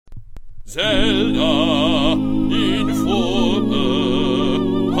Zelda Informer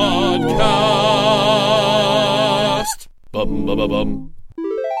Podcast. Bum bum bum bum.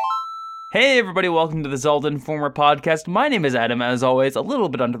 Hey everybody, welcome to the Zelda Informer Podcast. My name is Adam, as always, a little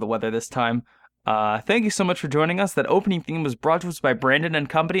bit under the weather this time. Thank you so much for joining us. That opening theme was brought to us by Brandon and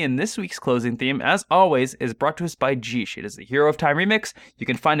Company, and this week's closing theme, as always, is brought to us by Geesh. It is the Hero of Time remix. You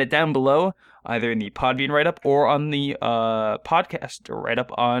can find it down below, either in the Podbean write-up or on the podcast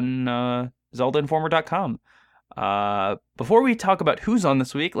write-up on ZeldaInformer.com. Before we talk about who's on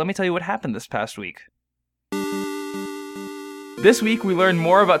this week, let me tell you what happened this past week. This week, we learn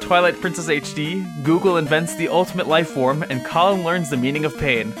more about Twilight Princess HD, Google invents the ultimate life form, and Colin learns the meaning of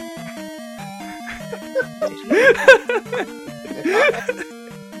pain.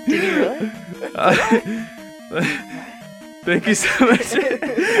 Did you really? Thank you so much.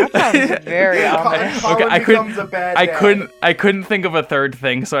 That sounds very ominous. Okay, I I couldn't think of a third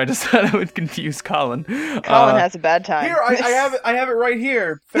thing, so I just thought I would confuse Colin. Colin has a bad time. Here, I have it right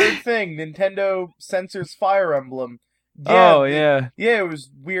here. Third thing, Nintendo censors Fire Emblem. Yeah, it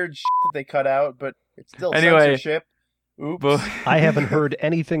was weird shit that they cut out, but it's still censorship. Oops. I haven't heard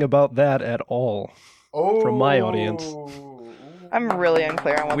anything about that at all from my audience. I'm really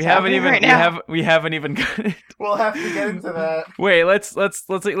unclear on what's happening right now. We haven't even got it. We'll have to get into that. Wait, let's tell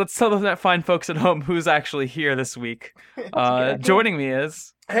the fine folks at home who's actually here this week. Joining me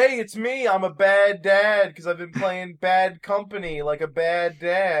is... Hey, it's me. I'm a bad dad because I've been playing Bad Company like a bad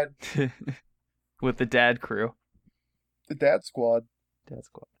dad. with the dad crew. The Dad Squad. Dad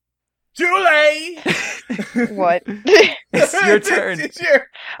Squad. Julie! What? It's your turn.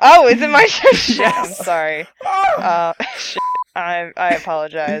 Oh, is it my turn? Yes. I'm sorry. Shit. I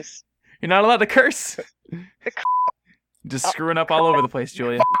apologize. You're not allowed to curse. Just screwing up all over the place,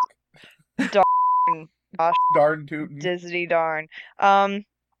 Julia. Darn tootin'. Dizzity darn.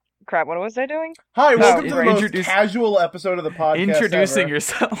 Crap, what was I doing? Hi, welcome to the right. most casual episode of the podcast Introducing ever.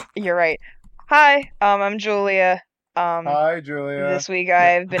 yourself. You're right. Hi, I'm Julia. Hi, Julia. This week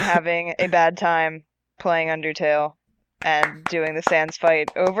I've been having a bad time playing Undertale and doing the Sans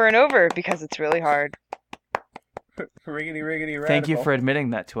fight over and over because it's really hard. Riggedy radical. Thank you for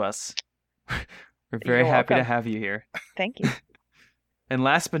admitting that to us. We're very You're happy to welcome. have you here. Thank you. And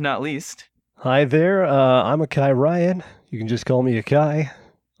last but not least... Hi there, I'm AkaiRiot. You can just call me Akai.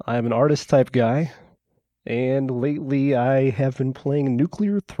 I'm an artist type guy, and lately I have been playing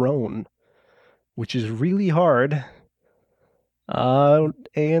Nuclear Throne, which is really hard.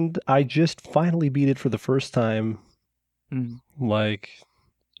 And I just finally beat it for the first time, like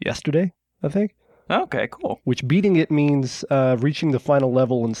yesterday, I think. Okay, cool. Which beating it means reaching the final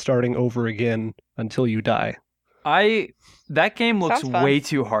level and starting over again until you die. That game looks Sounds fun. way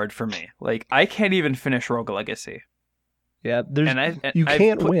too hard for me. Like, I can't even finish Rogue Legacy. Yeah, you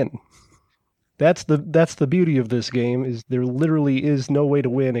can't win. That's the beauty of this game, is there literally is no way to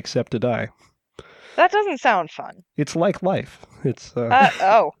win except to die. That doesn't sound fun. It's like life. It's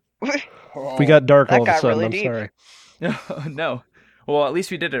Oh. we got dark That all of a got sudden. really I'm deep. sorry. No. Well, at least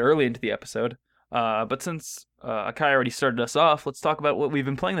we did it early into the episode. But since Akai already started us off, let's talk about what we've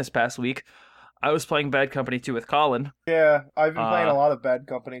been playing this past week. I was playing Bad Company 2 with Colin. Yeah, I've been playing a lot of Bad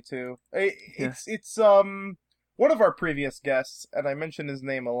Company too. It's one of our previous guests, and I mention his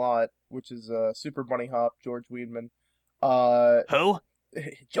name a lot, which is Super Bunny Hop, George Weidman. Who?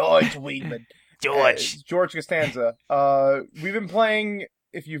 George Weidman. George Costanza. We've been playing,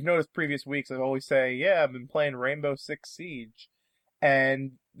 if you've noticed previous weeks, I always say, yeah, I've been playing Rainbow Six Siege.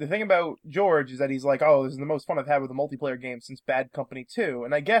 And the thing about George is that he's like, oh, this is the most fun I've had with a multiplayer game since Bad Company 2.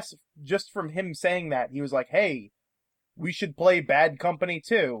 And I guess just from him saying that, he was like, hey, we should play Bad Company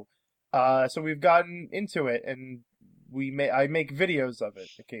 2. So we've gotten into it, and I make videos of it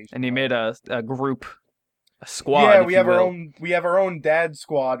occasionally. And he made a group, a squad. Yeah, if we you have our will. own. We have our own Dad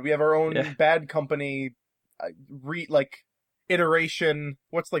Squad. We have our own Bad Company. Iteration.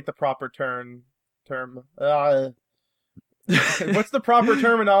 What's like the proper term? What's the proper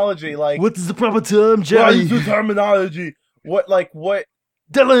terminology? Like, what's the proper term, Jerry? what is the terminology? What?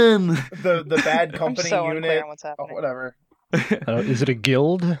 Dylan. The Bad Company I'm so unit. unclear on what's happening. Whatever. Is it a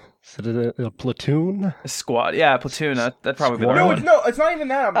guild? Is it a platoon? A squad. Yeah, platoon. That'd probably be the Squad? right No, one. it's not even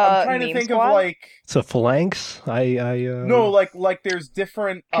that. I'm trying to meme think squad? of like. It's a phalanx. No, like there's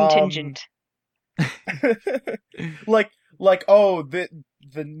different Contingent. The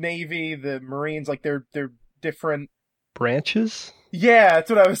Navy, the Marines, like they're different branches. Yeah,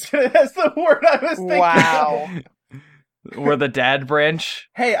 that's the word I was thinking. Wow. We're the dad branch.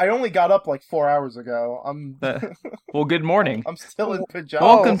 Hey, I only got up like 4 hours ago. Well, good morning. I'm still in pajamas.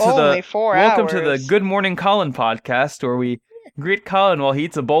 Welcome to only 4 welcome to the hours. Good Morning Colin podcast, where we Greet Colin while he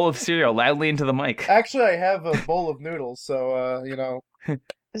eats a bowl of cereal loudly into the mic. Actually, I have a bowl of noodles, so,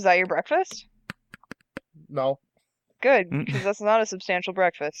 Is that your breakfast? no. Good, because that's not a substantial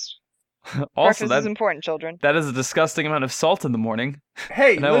breakfast. Also, Breakfast is important, children. that is a disgusting amount of salt in the morning.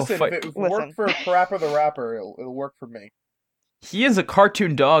 Hey, And I will listen, fight- if it Listen. worked for Parappa the Rapper, it'll work for me. He is a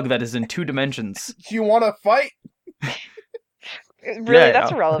cartoon dog that is in 2 dimensions. Do you want to fight? Really, Yeah,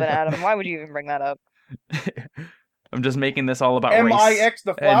 that's yeah. irrelevant, Adam. Why would you even bring that up? I'm just making this all about race M-I-X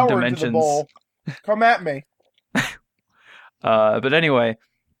the and flour into the dimensions. bowl. Come at me. But anyway,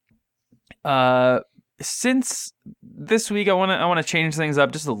 since this week I want to change things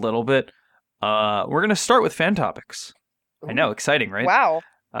up just a little bit. We're gonna start with fan topics. I know, exciting, right? Wow.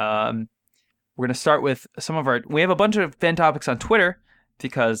 We're gonna start with we have a bunch of fan topics on Twitter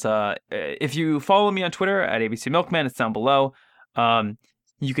because if you follow me on Twitter at ABC Milkman, it's down below.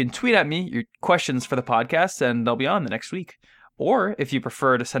 You can tweet at me your questions for the podcast, and they'll be on the next week. Or if you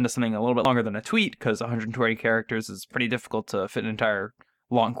prefer to send us something a little bit longer than a tweet, because 120 characters is pretty difficult to fit an entire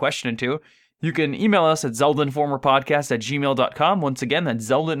long question into, you can email us at zeldainformerpodcast@gmail.com. Once again, that's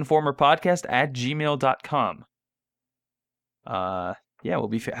zeldainformerpodcast@gmail.com. Yeah, we'll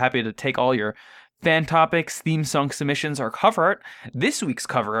be happy to take all your fan topics, theme song submissions, or cover art. This week's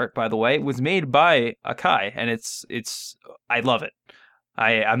cover art, by the way, was made by Akai, and it's I love it.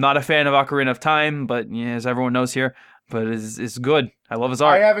 I'm not a fan of Ocarina of Time, but as everyone knows here, but it's good. I love his I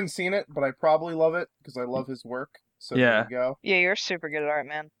art. haven't seen it, but I probably love it because I love his work. So Yeah. there you go. Yeah, you're super good at art,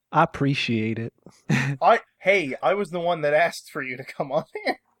 man. I appreciate it. I was the one that asked for you to come on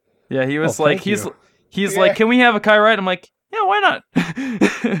here. Yeah, he was Oh, like, thank he's you. he's Yeah. like, can we have Akai right? I'm like, yeah, why not?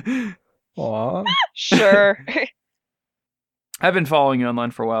 Aw. Sure. I've been following you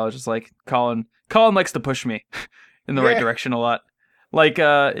online for a while. It's just like Colin likes to push me in the right Yeah. direction a lot. Like,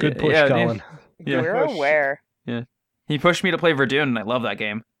 Good push, yeah, Colin. Yeah. We're Push. aware. He pushed me to play Verdun, and I love that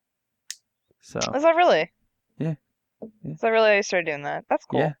game. So Is that really? Yeah. Is that really how you started doing that? That's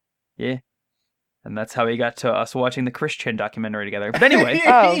cool. yeah, and that's how he got to us watching the Chris Chan documentary together. But anyway,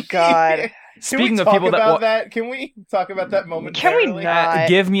 Oh, God. speaking Can we of talk people that about that? Can we talk about that moment? Can we not?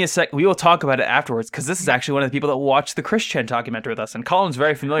 give me a sec. We will talk about it afterwards because this is actually one of the people that watched the Chris Chan documentary with us, and Colin's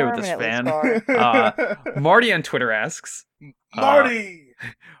very familiar with this Permanently fan. scarred. Marty on Twitter asks, Marty.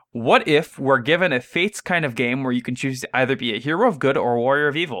 what if we're given a Fates kind of game where you can choose to either be a hero of good or a warrior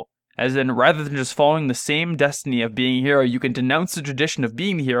of evil? As in, rather than just following the same destiny of being a hero, you can denounce the tradition of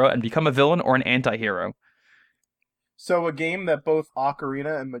being the hero and become a villain or an anti-hero. So a game that both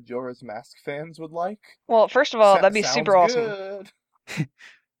Ocarina and Majora's Mask fans would like. Well, first of all, that'd be Sounds super awesome. good.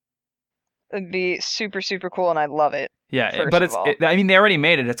 It'd be super, super cool, and I'd love it. Yeah, First but of all. I mean, they already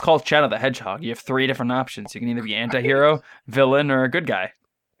made it. It's called Shadow the Hedgehog. You have 3 different options. You can either be anti-hero, villain, or a good guy.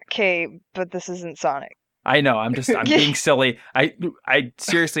 Okay, but this isn't Sonic. I know. I'm being silly. I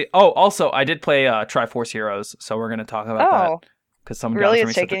seriously. Oh, also, I did play Triforce Heroes, so we're gonna talk about that Oh, because some really? guys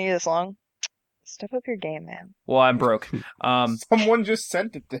It's taking you this long? Step up your game, man. Well, I'm broke. Someone just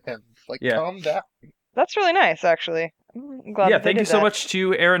sent it to him. Like, Yeah. calm down. That's really nice, actually. I'm glad Yeah, that they thank you did so that. much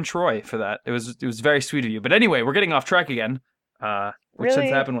to Aaron Troy for that. It was very sweet of you. But anyway, we're getting off track again, which tends Really?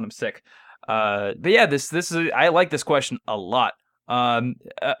 to happen when I'm sick. But yeah, this is I like this question a lot.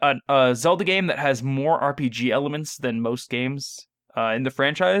 A Zelda game that has more RPG elements than most games in the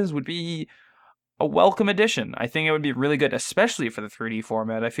franchise would be a welcome addition. I think it would be really good, especially for the 3D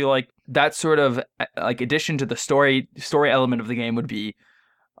format. I feel like that sort of like addition to the story element of the game would be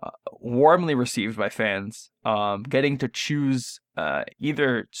warmly received by fans. Getting to choose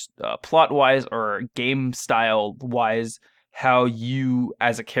either plot wise or game style wise how you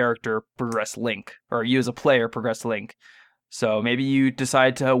as a character progress Link, or you as a player progress Link. So maybe you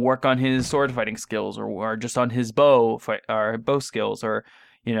decide to work on his sword fighting skills, or just on his bow skills, or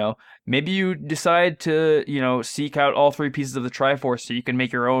maybe you decide to seek out all 3 pieces of the Triforce so you can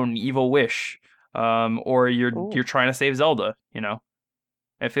make your own evil wish, or you're trying to save Zelda.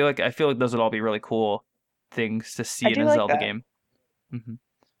 I feel like those would all be really cool things to see I in do a like Zelda that. game. Mm-hmm.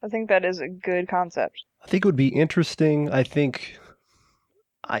 I think that is a good concept. I think it would be interesting. I think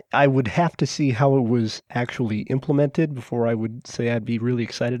I would have to see how it was actually implemented before I would say I'd be really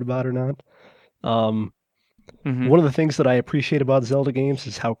excited about it or not. Mm-hmm. One of the things that I appreciate about Zelda games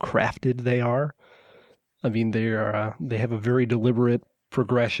is how crafted they are. I mean, they have a very deliberate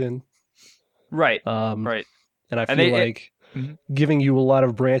progression. Right. Right. And I feel And like giving you a lot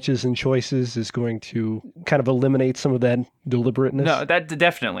of branches and choices is going to kind of eliminate some of that deliberateness. No, that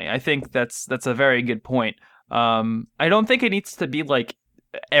definitely. I think that's a very good point. I don't think it needs to be like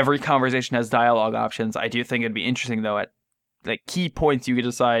every conversation has dialogue options. I do think it'd be interesting though at like key points you could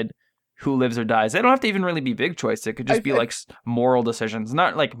decide who lives or dies. They don't have to even really be big choices. It could just be like moral decisions.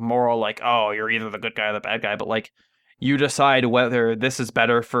 Not like moral, like, oh, you're either the good guy or the bad guy, but like you decide whether this is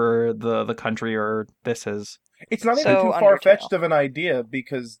better for the country or this is. It's not even too far-fetched of an idea,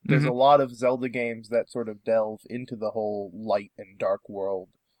 because there's a lot of Zelda games that sort of delve into the whole light and dark world.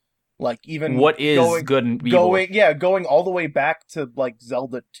 Like, even what is good and evil. Going all the way back to, like,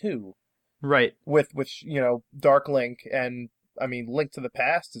 Zelda 2. Right. With Dark Link, and, I mean, Link to the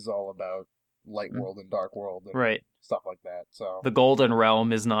Past is all about light world and dark world and stuff like that, so. The Golden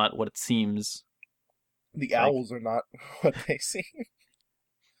Realm is not what it seems. The owls are not what they seem.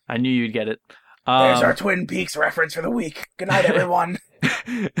 I knew you'd get it. There's our Twin Peaks reference for the week. Good night, everyone.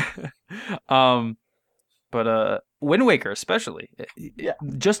 But Wind Waker especially.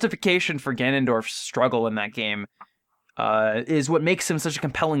 Justification for Ganondorf's struggle in that game is what makes him such a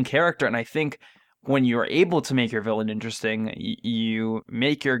compelling character, and I think when you're able to make your villain interesting, you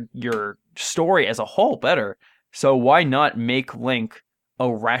make your story as a whole better. So why not make Link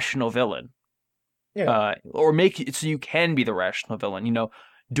a rational villain? Yeah. Or make it so you can be the rational villain,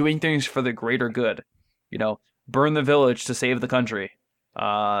 doing things for the greater good. Burn the village to save the country.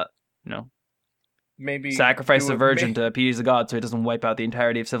 Maybe sacrifice a virgin to appease the god so it doesn't wipe out the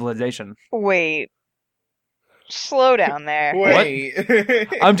entirety of civilization. Wait. Slow down there. Wait. What?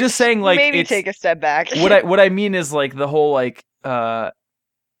 I'm just saying, like, maybe take a step back. What I mean is, like, the whole, like,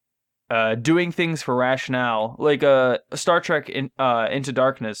 doing things for rationale, like Star Trek Into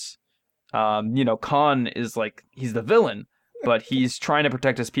Darkness. Khan is like, he's the villain, but he's trying to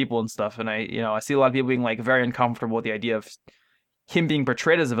protect his people and stuff. And I see a lot of people being like very uncomfortable with the idea of him being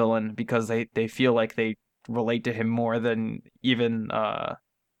portrayed as a villain because they feel like they relate to him more than even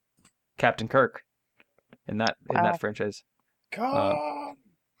Captain Kirk in that franchise.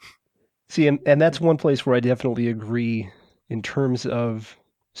 See, and that's one place where I definitely agree in terms of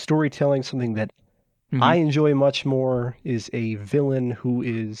storytelling. Something that I enjoy much more is a villain who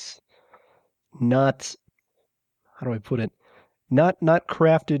is not, how do I put it? Not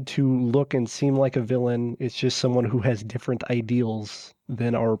crafted to look and seem like a villain. It's just someone who has different ideals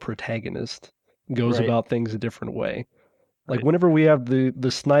than our protagonist. Goes about things a different way. Like whenever we have the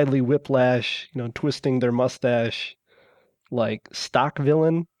snidely Whiplash, twisting their mustache, like stock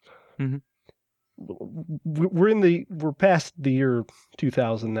villain. We're past the year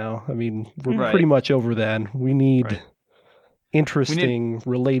 2000 now. I mean, we're pretty much over that. We need interesting,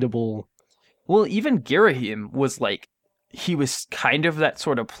 relatable. Well, even Girahim was like, he was kind of that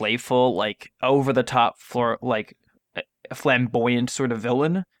sort of playful, like over the top, like flamboyant sort of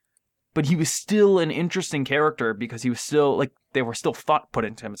villain, but he was still an interesting character because he was still like there were still thought put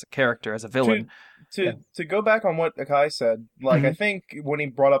into him as a character, as a villain. To go back on what Akai said, like I think when he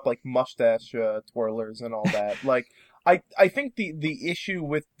brought up like mustache twirlers and all that, like I think the issue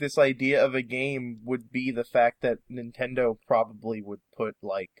with this idea of a game would be the fact that Nintendo probably would put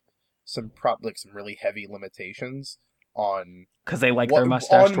like some really heavy limitations on because they like their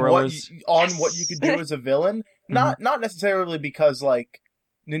mustache twirlers on what you could do as a villain. Not necessarily because like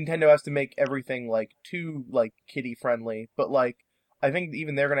Nintendo has to make everything like too like kiddie friendly, but like I think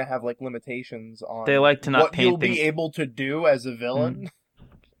even they're gonna have like limitations on they like to not what paint you'll be able to do as a villain.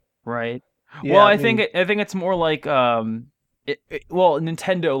 Right. Yeah, well, I think it's more like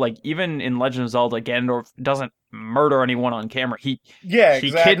Nintendo, like even in Legend of Zelda, Ganondorf doesn't murder anyone on camera. He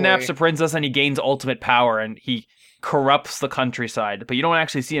kidnaps a princess and he gains ultimate power and he corrupts the countryside, but you don't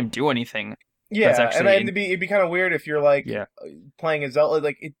actually see him do anything. Yeah, and it'd be kind of weird if you're like playing a Zelda.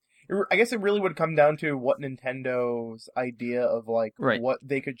 Like I guess it really would come down to what Nintendo's idea of like what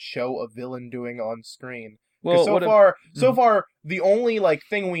they could show a villain doing on screen. Well, so far, the only like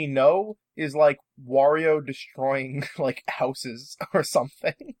thing we know is like Wario destroying like houses or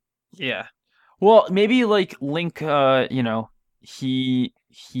something. Yeah. Well, maybe like Link, he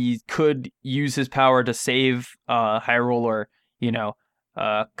could use his power to save Hyrule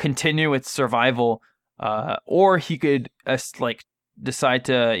or continue its survival, or he could decide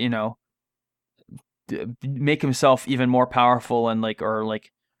to make himself even more powerful and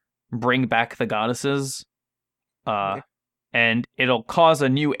bring back the goddesses. And it'll cause a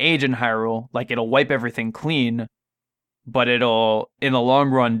new age in Hyrule, like it'll wipe everything clean, but it'll, in the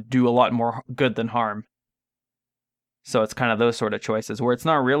long run, do a lot more good than harm. So it's kind of those sort of choices, where it's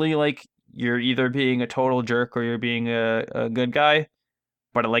not really like you're either being a total jerk or you're being a good guy,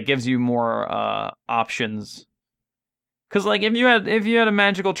 but it gives you more options. Because if you had a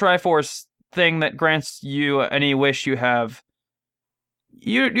magical Triforce thing that grants you any wish you have,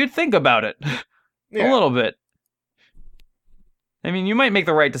 you'd think about it a little bit. I mean, you might make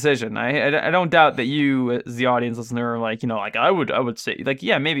the right decision. I don't doubt that you, as the audience listener, are like, like I would say, like,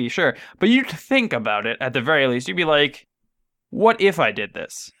 yeah, maybe, sure. But you'd think about it at the very least. You'd be like, what if I did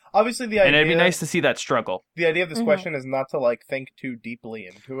this? Obviously, the idea... And it'd be nice to see that struggle. The idea of this question is not to, like, think too deeply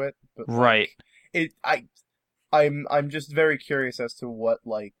into it. But, like, right. I'm just very curious as to what,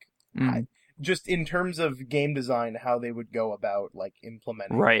 like... just in terms of game design, how they would go about, like,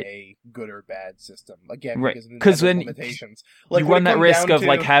 implementing a good or bad system. Again, because of the limitations. Like, you run that risk of,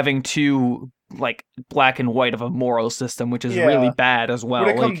 like, having too, like, black and white of a moral system, which is really bad as well.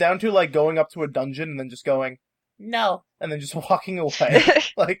 Would it come down to, like, going up to a dungeon and then just going, no, and then just walking away?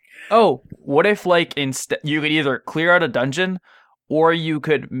 Like, oh, what if, like, instead you could either clear out a dungeon, or you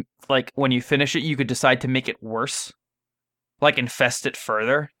could, like, when you finish it, you could decide to make it worse? Like, infest it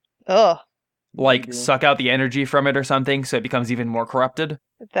further? Ugh. Like, suck out the energy from it or something, so it becomes even more corrupted.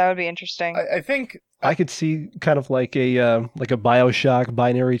 That would be interesting. I think I could see kind of like a BioShock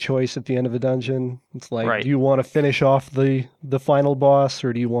binary choice at the end of the dungeon. It's like, do you want to finish off the final boss,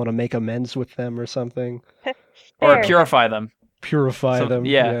 or do you want to make amends with them or something, or purify them? Purify them.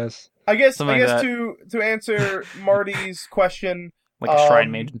 Yeah. Yes. I guess to answer Marty's question, like a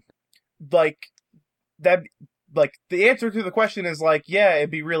shrine maiden, like that, like the answer to the question is like, yeah,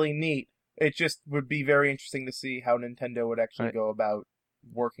 it'd be really neat. It just would be very interesting to see how Nintendo would actually go about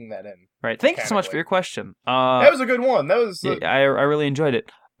working that in. Right. Thank you so much for your question. That was a good one. That was. I really enjoyed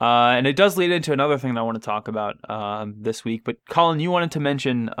it. And it does lead into another thing that I want to talk about this week. But Colin, you wanted to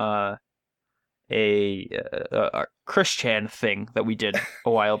mention a Chris Chan thing that we did a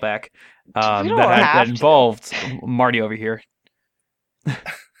while back that involved Marty over here.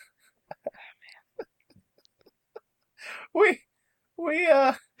 We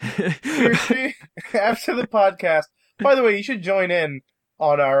after the podcast. By the way, you should join in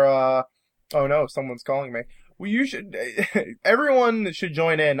on our. Oh no, someone's calling me. Everyone should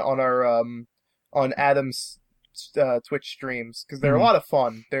join in on our on Adam's Twitch streams because they're a lot of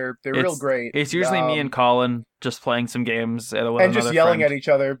fun. They're real great. It's usually me and Colin just playing some games and just yelling at each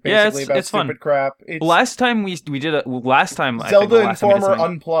other basically about stupid fun. Crap. Last time we did it. Last time Zelda Informer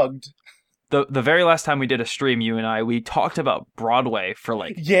Unplugged. The very last time we did a stream, you and we talked about Broadway for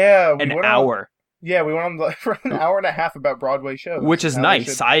like an hour. We went on for an hour and a half about Broadway shows. Which is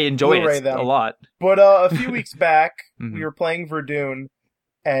nice. I enjoy it a lot. But a few weeks back, we were playing Verdun,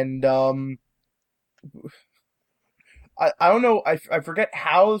 and I don't know, I forget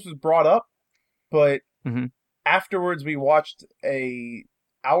how this was brought up, but afterwards we watched a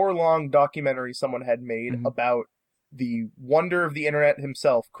hour-long documentary someone had made about the wonder of the internet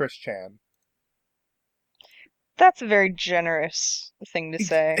himself, Chris Chan. That's a very generous thing to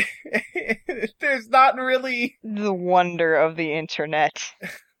say. There's not really... The wonder of the internet.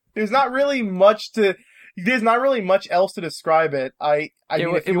 There's not really much else to describe it.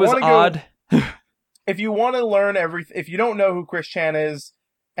 It was odd. If you want to learn if you don't know who Chris Chan is,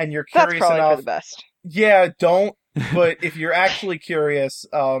 and you're curious that's probably enough... for the best. Yeah, don't. But if you're actually curious,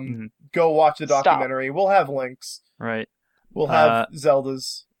 go watch the documentary. We'll have links. Right. We'll have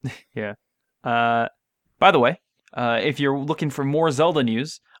Zeldas. Yeah. By the way, if you're looking for more Zelda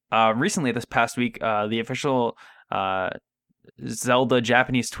news, recently this past week, the official Zelda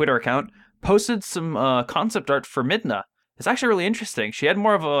Japanese Twitter account posted some concept art for Midna. It's actually really interesting. She had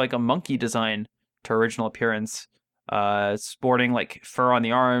more of a monkey design to her original appearance, sporting like fur on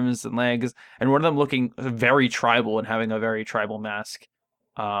the arms and legs, and one of them looking very tribal and having a very tribal mask.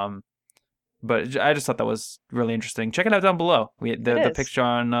 But I just thought that was really interesting. Check it out down below. The picture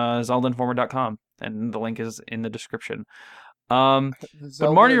on ZeldaInformer.com, and the link is in the description. But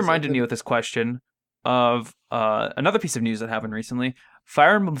Marty reminded me with this question of another piece of news that happened recently.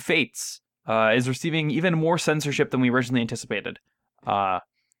 Fire Emblem Fates is receiving even more censorship than we originally anticipated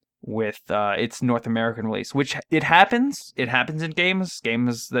with its North American release, which it happens. It happens in games.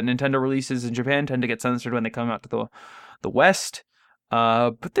 Games that Nintendo releases in Japan tend to get censored when they come out to the West.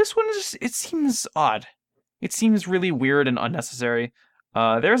 But this one it seems odd. It seems really weird and unnecessary.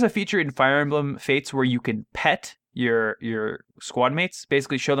 There's a feature in Fire Emblem Fates where you can pet your squad mates,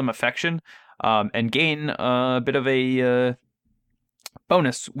 basically show them affection, and gain a bit of a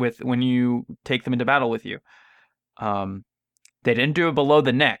bonus when you take them into battle with you. They didn't do it below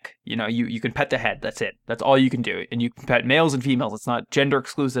the neck. You can pet the head. That's it. That's all you can do. And you can pet males and females. It's not gender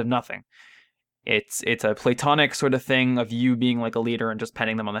exclusive, nothing. It's a platonic sort of thing of you being like a leader and just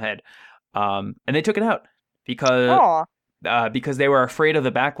petting them on the head. And they took it out because they were afraid of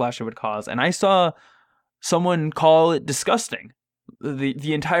the backlash it would cause. And I saw someone call it disgusting.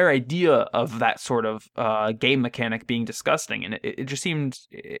 The entire idea of that sort of game mechanic being disgusting, and it just seemed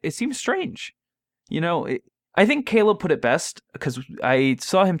strange. I think Caleb put it best because I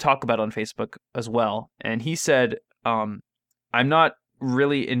saw him talk about it on Facebook as well, and he said, "I'm not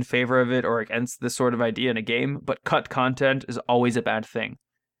really in favor of it or against this sort of idea in a game, but cut content is always a bad thing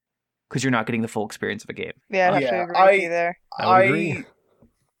because you're not getting the full experience of a game." Yeah, I'd have to agree with you there. I would agree.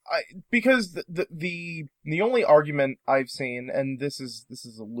 Because the only argument I've seen, and this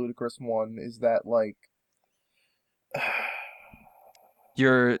is a ludicrous one, is that like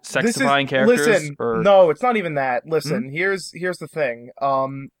You're sexifying characters? Listen, or... no, it's not even that. Listen, here's the thing.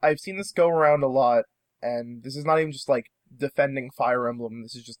 I've seen this go around a lot, and this is not even just like defending Fire Emblem.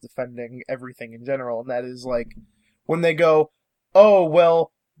 This is just defending everything in general, and that is like when they go, "Oh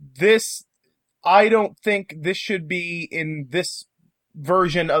well, I don't think this should be in this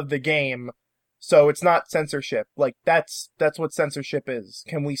version of the game, so it's not censorship." Like that's what censorship is.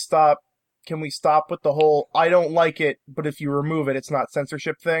 Can we stop with the whole "I don't like it, but if you remove it, it's not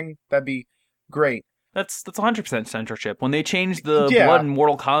censorship" thing? That'd be great. That's 100% censorship. When they changed the blood in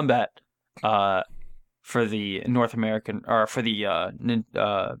Mortal Kombat for the North American or for the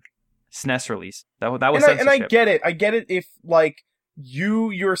SNES release, that was censorship. And I get it if like you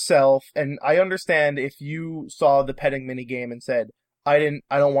yourself, and I understand if you saw the petting minigame and said, I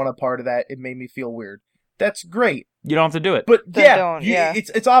don't want a part of that, it made me feel weird. That's great. You don't have to do it. But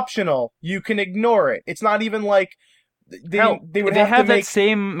it's optional. You can ignore it. It's not even like they would have to make that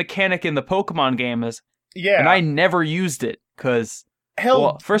same mechanic in the Pokemon game yeah. And I never used it because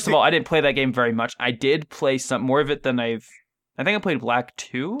first of all, I didn't play that game very much. I did play some more of it than I think I played Black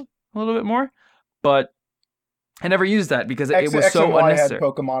 2 a little bit more, but I never used that because it was so unnecessary. Had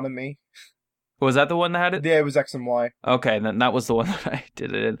Pokemon in me. Was that the one that had it? Yeah, it was X and Y. Okay, then that was the one that I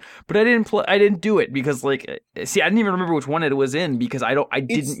did it in. But I didn't do it because I didn't even remember which one it was in because I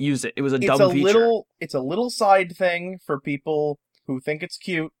didn't use it. It was a dumb feature. It's a little side thing for people who think it's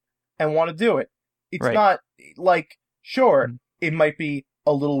cute and want to do it. It's not like, sure, it might be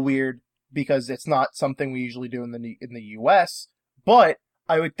a little weird because it's not something we usually do in the US, but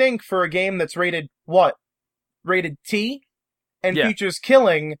I would think for a game that's rated T and features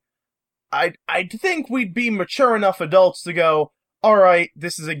killing, I'd think we'd be mature enough adults to go, all right,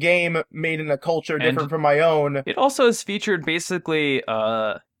 this is a game made in a culture different from my own. It also has featured basically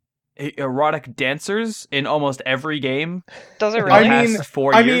erotic dancers in almost every game. Does it really?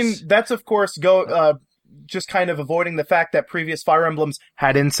 I mean, that's of course just kind of avoiding the fact that previous Fire Emblems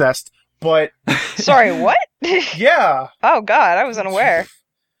had incest, but... Sorry, what? Yeah. Oh god, I was unaware.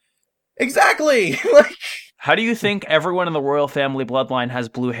 Exactly! Like... How do you think everyone in the royal family bloodline has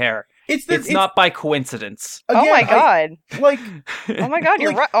blue hair? It's not by coincidence. Again, oh my god! Oh my god,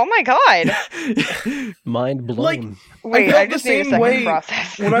 you're right. Oh my god! Mind blown. Like, wait, I just need a second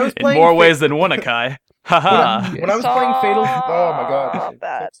process. When I was playing in more ways than one, Akai. Haha. When I was playing Fatal, oh my god,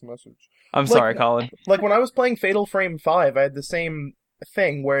 text message. I'm sorry, Colin. Like when I was playing Fatal Frame 5, I had the same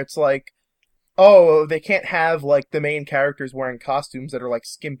thing where it's like, oh, they can't have like the main characters wearing costumes that are like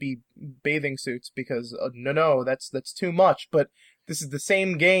skimpy bathing suits because no, that's too much. But this is the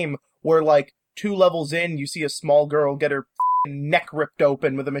same game where like 2 levels in, you see a small girl get her neck ripped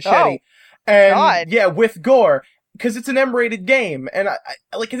open with a machete, and God. Yeah, with gore, because it's an M-rated game, and I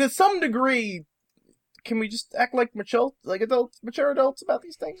like to some degree. Can we just act like mature adults about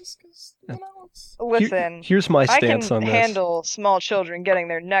these things? Because listen, here's my stance on I this. can handle small children getting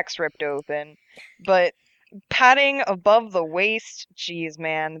their necks ripped open, but padding above the waist, geez,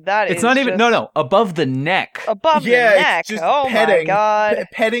 man, it's not even above the neck. Above the neck. It's just oh petting, my god,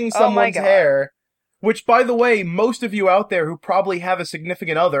 petting someone's hair. Which, by the way, most of you out there who probably have a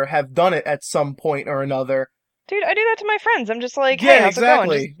significant other have done it at some point or another. Dude, I do that to my friends. I'm just like, hey, how's it going?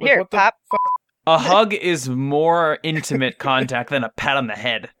 Just, here, pop. A hug is more intimate contact than a pat on the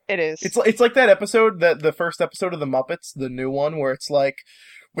head. It is. It's like that episode, the first episode of the Muppets, the new one, where it's like,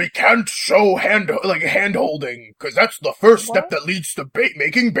 we can't show hand holding because that's the first step that leads to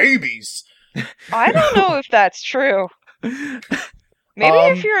making babies. I don't know if that's true. Maybe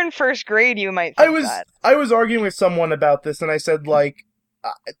if you're in first grade, you might think that. I was arguing with someone about this, and I said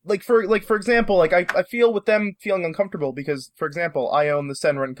for example, like I feel with them feeling uncomfortable because, for example, I own the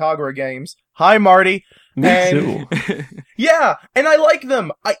Senran Kagura games. Hi, Marty. Me too. Yeah, and I like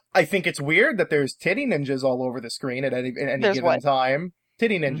them. I think it's weird that there's titty ninjas all over the screen at any given time.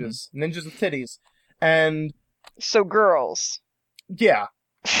 Titty ninjas, ninjas with titties, and so girls. Yeah,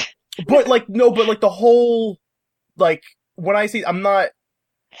 but the whole when I see, I'm not.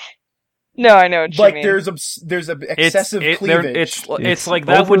 No, I know what you mean. There's excessive cleavage. It's like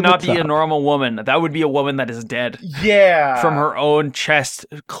that would not be a normal woman. That would be a woman that is dead. Yeah. From her own chest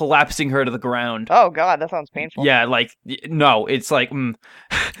collapsing her to the ground. Oh god, that sounds painful. Yeah, no, it's like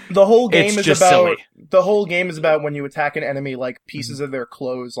The whole game It's is just about silly. the whole game is about when you attack an enemy, like pieces of their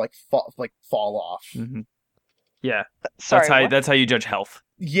clothes fall off. Mm-hmm. Yeah, Sorry, what? that's how you judge health.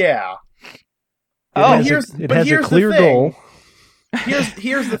 Yeah. Oh. It has But a here's the clear thing. goal.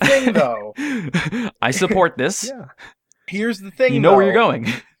 Here's the thing, though. I support this. Yeah. Here's the thing. You know where though. you're going.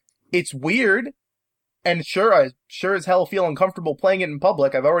 It's weird, and I sure as hell feel uncomfortable playing it in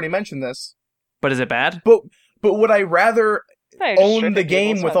public. I've already mentioned this. But is it bad? But would I rather No, you're just own stripping the people,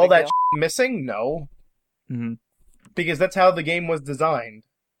 game it's with not a all big that deal. missing? No, Mm-hmm. because that's how the game was designed,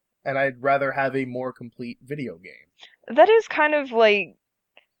 and I'd rather have a more complete video game. That is kind of like,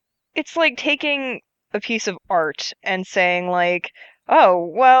 it's like taking a piece of art and saying like, oh,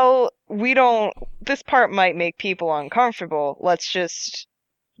 well, this part might make people uncomfortable. Let's just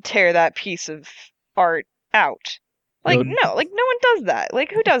tear that piece of art out. Like, No. no, like no one does that.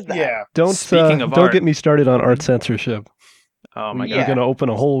 Like, who does that? Yeah. Don't art. get me started on art censorship. Oh my Yeah. You're god. gonna open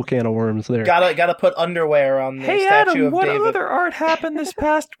a whole can of worms there. Gotta put underwear on the Hey statue Adam, of what David. other art happened this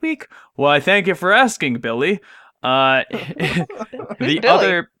past week? Well, I thank you for asking, Billy. The Billy?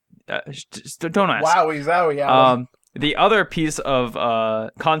 other, don't ask. Wowie zowie, Adam. The other piece of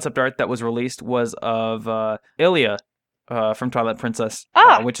concept art that was released was of Ilya from Twilight Princess,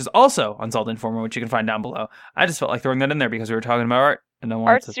 which is also on Zelda Informer, which you can find down below. I just felt like throwing that in there because we were talking about art, and I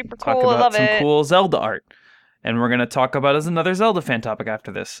wanted Art's to super talk cool, I about love some it. cool Zelda art. And we're gonna talk about as another Zelda fan topic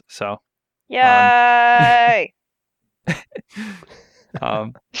after this. So, Yay! did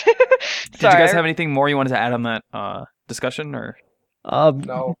Sorry. you guys have anything more you wanted to add on that discussion, or?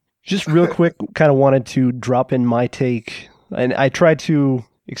 No. Just real quick, kind of wanted to drop in my take, and I tried to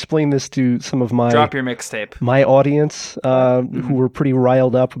explain this to some of my Drop your mixtape. my audience, who were pretty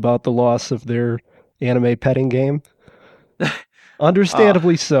riled up about the loss of their anime petting game.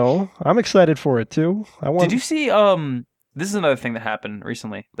 Understandably so. I'm excited for it too. Did you see? This is another thing that happened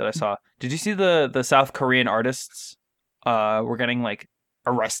recently that I saw. Did you see the South Korean artists were getting like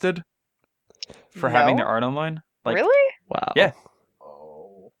arrested for having No. their art online? Like, Really? Wow. Yeah.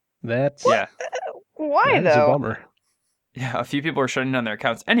 Oh. That's Yeah, Why that is a though? bummer. yeah. A few people were shutting down their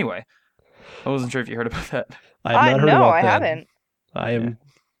accounts. Anyway, I wasn't sure if you heard about that. I have not heard no, about I that. haven't. I am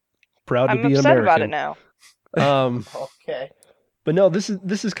proud to I'm be an upset American. about it now. Okay. But no, this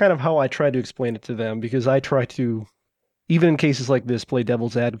is kind of how I try to explain it to them, because I try to, even in cases like this, play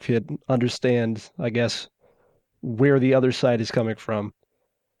devil's advocate, understand, I guess, where the other side is coming from.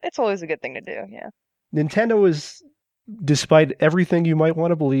 It's always a good thing to do. Yeah. Nintendo is, despite everything you might want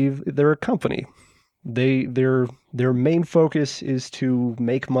to believe, they're a company. Their main focus is to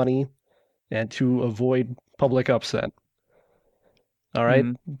make money and to avoid public upset. All right?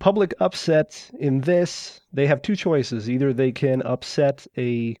 Public upset in this, they have two choices. Either they can upset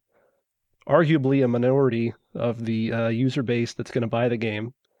arguably a minority of the user base that's going to buy the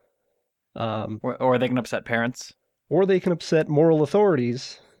game, Or they can upset parents. or they can upset moral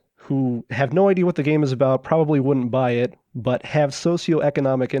authorities who have no idea what the game is about, probably wouldn't buy it, but have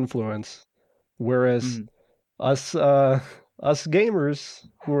socioeconomic influence. Whereas us gamers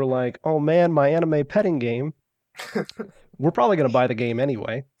who are like, oh man, my anime petting game, we're probably going to buy the game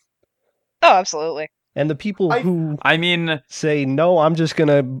anyway. Oh, absolutely. And the people who I mean, say, no, I'm just going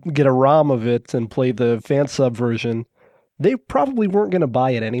to get a ROM of it and play the fan sub version, they probably weren't going to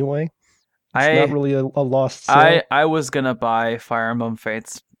buy it anyway. It's not really a lost sale. I was gonna buy Fire Emblem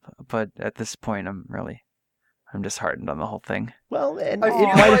Fates, but at this point, I'm disheartened on the whole thing. Well, and I it feel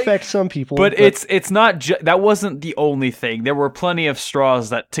might like- affect some people. But it's not that wasn't the only thing. There were plenty of straws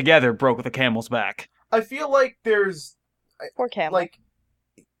that together broke the camel's back. I feel like there's Poor Cam. like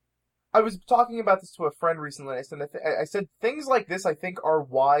I was talking about this to a friend recently. I said things like this I think are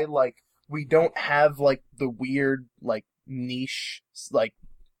why like we don't have like the weird like niche like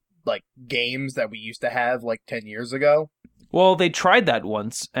games that we used to have like 10 years ago. Well, they tried that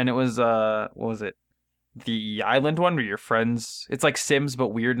once, and it was what was it? The island one where your friends. It's like Sims but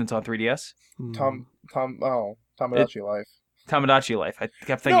weird, and it's on 3DS. Tamagotchi Life. Tamagotchi Life. I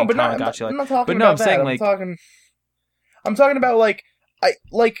kept thinking Tamagotchi I'm Life. not talking But no, about I'm that. saying, like- I'm talking about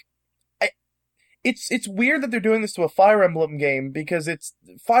it's weird that they're doing this to a Fire Emblem game because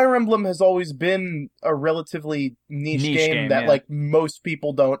Fire Emblem has always been a relatively niche game that yeah. like most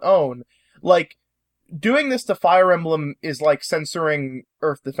people don't own. Like doing this to Fire Emblem is like censoring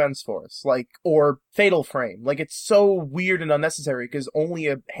Earth Defense Force, like or Fatal Frame. Like it's so weird and unnecessary because only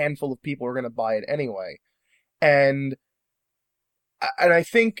a handful of people are going to buy it anyway. And I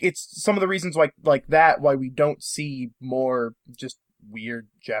think it's some of the reasons why we don't see more just weird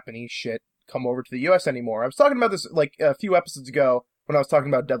Japanese shit come over to the US anymore. I was talking about this like a few episodes ago when I was talking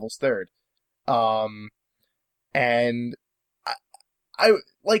about Devil's Third. And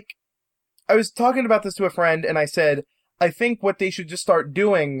like, I was talking about this to a friend, and I said, I think what they should just start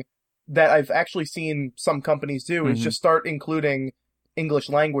doing, that I've actually seen some companies do, is just start including English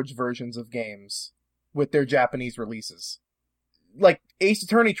language versions of games with their Japanese releases. Like, Ace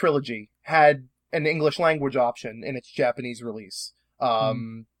Attorney Trilogy had an English language option in its Japanese release.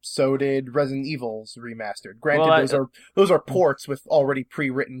 So did Resident Evil's Remastered. Granted, those are ports with already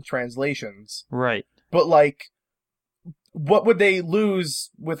pre-written translations. Right. But, like, what would they lose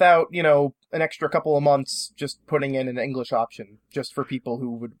without, an extra couple of months just putting in an English option, just for people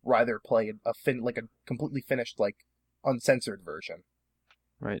who would rather play a completely finished, like, uncensored version?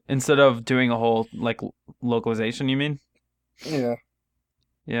 Right. Instead of doing a whole, like, localization, you mean? Yeah.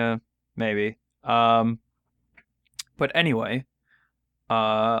 Yeah, maybe. But anyway,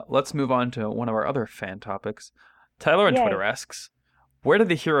 let's move on to one of our other fan topics. Tyler on Twitter asks, where did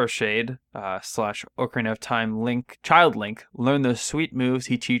the Hero Shade / Ocarina of Time Child Link learn those sweet moves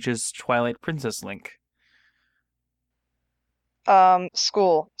he teaches Twilight Princess Link?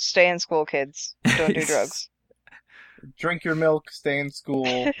 School. Stay in school, kids. Don't do drugs. Drink your milk, stay in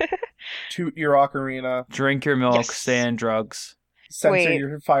school, toot your ocarina. Drink your milk, stay in drugs. Censor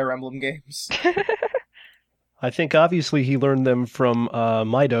your Fire Emblem games. I think obviously he learned them from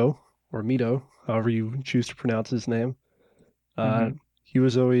Mido, or Mido, however you choose to pronounce his name. He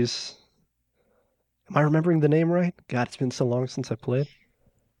was always... Am I remembering the name right? God, it's been so long since I played.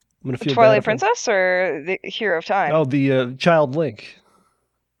 I'm gonna feel Twilight Princess or the Hero of Time? Oh, the Child Link,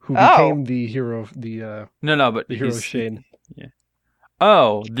 who became the hero. But the Hero Shade. Yeah.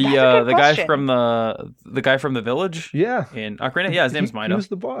 Oh, the guy question. from the guy from the village. Yeah. In Ocarina. Yeah, his name's Mido. He was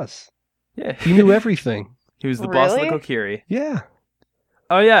the boss. Yeah. He knew everything. He was the boss of the Kokiri. Yeah.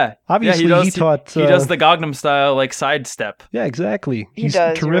 Oh yeah. Obviously, he taught. He does the Gangnam style like sidestep. Yeah, exactly. He's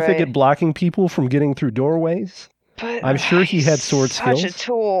does, terrific at blocking people from getting through doorways. But I'm sure he had sword skills. Such a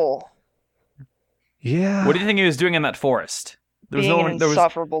tool. Yeah. What do you think he was doing in that forest? There was Being no an one.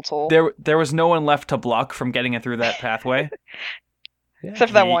 insufferable tool. There was no one left to block from getting it through that pathway. Except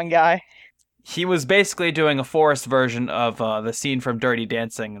for that one guy. He was basically doing a forest version of the scene from Dirty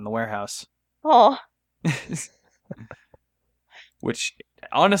Dancing in the warehouse. Oh. Which,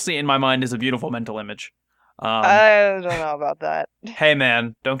 honestly, in my mind, is a beautiful mental image. I don't know about that. Hey,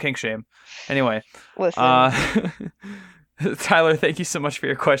 man, don't kink shame. Anyway. Listen. Tyler, thank you so much for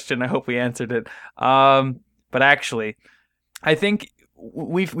your question. I hope we answered it. But actually, I think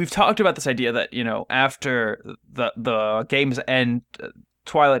we've talked about this idea that, after the game's end,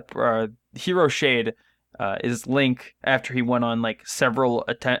 Twilight Hero Shade is Link after he went on several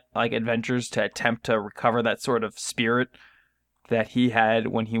adventures to attempt to recover that sort of spirit that he had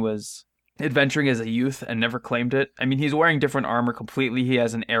when he was adventuring as a youth and never claimed it. I mean, he's wearing different armor completely. He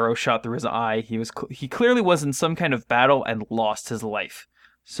has an arrow shot through his eye. He clearly was in some kind of battle and lost his life.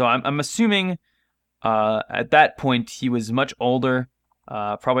 So I'm assuming at that point he was much older,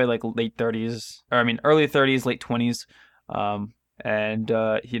 probably late 30s, or early 30s, late 20s, and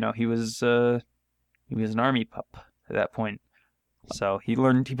he was an army pup at that point. So he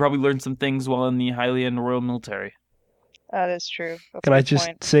probably learned some things while in the Hylian Royal Military. That is true. That's Can I just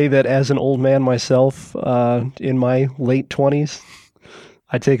say that as an old man myself, in my late 20s,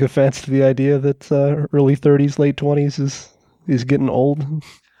 I take offense to the idea that early 30s, late 20s is getting old.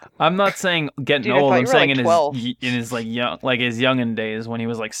 I'm not saying getting old. I'm saying in his youngin' days when he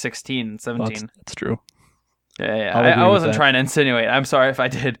was 16, 17. Well, that's true. Yeah. I wasn't trying to insinuate. I'm sorry if I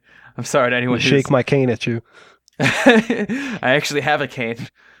did. I'm sorry to anyone. Shake my cane at you. I actually have a cane.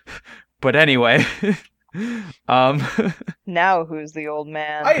 But anyway. Now who's the old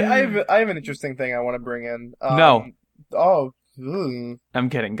man? I have an interesting thing I want to bring in. No. Oh. I'm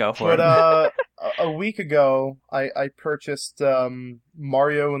kidding. Go for it. But a week ago, I purchased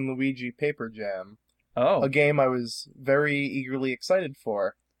Mario and Luigi Paper Jam. Oh. A game I was very eagerly excited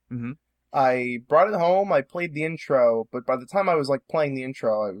for. Mm-hmm. I brought it home, I played the intro, but by the time I was playing the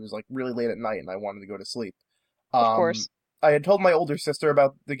intro, it was really late at night and I wanted to go to sleep. Of course. I had told my older sister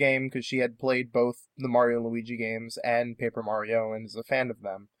about the game because she had played both the Mario and Luigi games and Paper Mario and is a fan of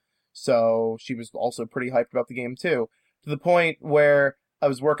them. So she was also pretty hyped about the game too. To the point where I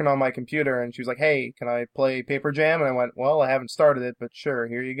was working on my computer and she was like, hey, can I play Paper Jam? And I went, well, I haven't started it, but sure,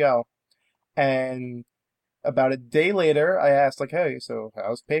 here you go. And about a day later, I asked, hey, so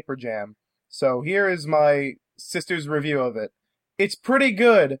how's Paper Jam? So here is my sister's review of it. It's pretty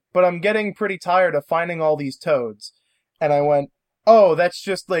good, but I'm getting pretty tired of finding all these toads. And I went, oh, that's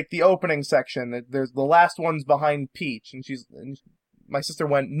just the opening section. There's the last one's behind Peach. And my sister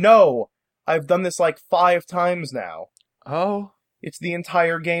went, no, I've done this 5 times now. Oh. It's the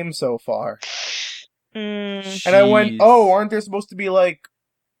entire game so far. Mm. And I went, oh, aren't there supposed to be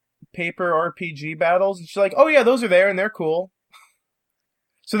paper RPG battles. And she's like, oh yeah, those are there and they're cool.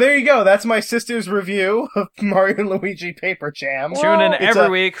 So there you go. That's my sister's review of Mario and Luigi Paper Jam. Tune in every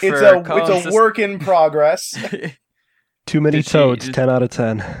week for it's a work in progress. Too many toads, 10 out of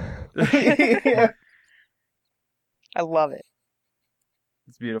 10. Yeah. I love it.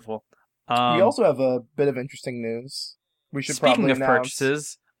 It's beautiful. We also have a bit of interesting news. We should speaking probably of announce.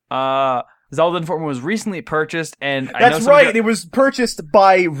 Purchases, Zelda Informer was recently purchased, and That's right. It was purchased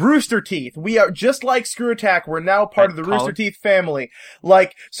by Rooster Teeth. We are just like Screw Attack. We're now part of the Rooster Teeth family.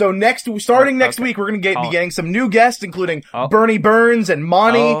 Starting next week, we're going to be getting some new guests, including Bernie Burns and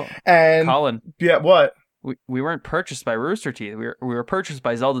Monty and Colin. Yeah, what? We weren't purchased by Rooster Teeth. We were purchased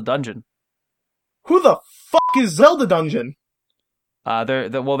by Zelda Dungeon. Who the fuck is Zelda Dungeon?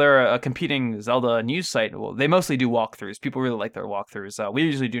 They're a competing Zelda news site. Well, they mostly do walkthroughs. People really like their walkthroughs. We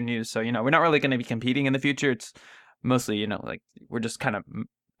usually do news, so we're not really going to be competing in the future. It's mostly like we're just kind of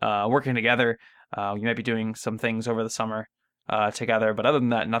working together. We might be doing some things over the summer together, but other than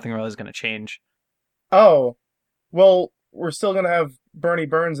that, nothing really is going to change. Oh, well, we're still going to have Bernie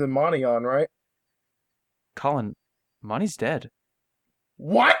Burns and Monty on, right? Colin, Monty's dead.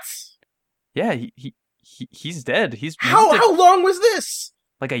 What? Yeah, he's dead. How long was this?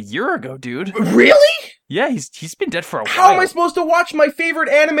 Like a year ago, dude. Really? Yeah, he's been dead for a while. How am I supposed to watch my favorite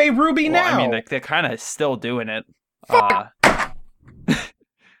anime Ruby now? I mean, they're kind of still doing it. Fuck.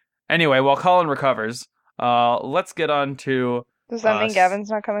 Anyway, while Colin recovers, let's get on to... Does that mean Gavin's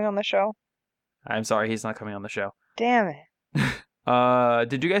not coming on the show? I'm sorry, he's not coming on the show. Damn it.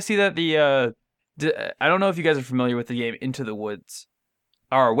 Did you guys see that I don't know if you guys are familiar with the game Into the Woods.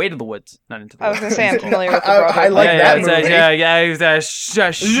 Or Way to the Woods, not Into the Woods. I was going to say I'm familiar with the Broadway. I like that movie.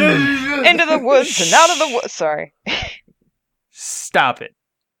 Into the woods and out of the woods. Sorry. Stop it.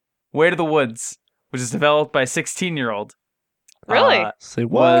 Way to the Woods, which is developed by a 16-year-old. Really? Say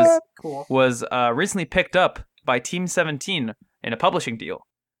what? Was recently picked up by Team 17 in a publishing deal,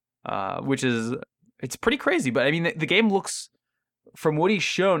 which is it's pretty crazy. But I mean, the game looks, from what he's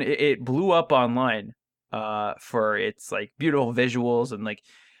shown, it blew up online for its like beautiful visuals and like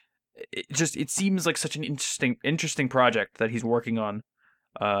it seems like such an interesting project that he's working on.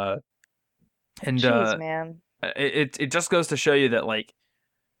 Jeez, man. It just goes to show you that like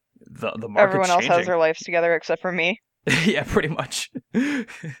the market's everyone else changing. has their lives together except for me. Yeah, pretty much.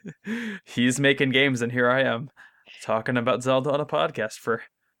 He's making games, and here I am talking about Zelda on a podcast for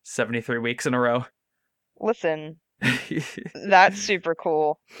 73 weeks in a row. Listen, that's super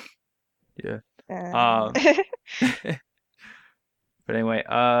cool. Yeah. But anyway,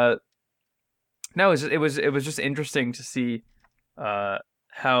 no, it was just interesting to see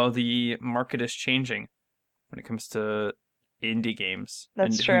how the market is changing when it comes to indie games.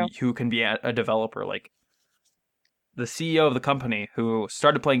 That's and true. Who can be a developer. Like the CEO of the company who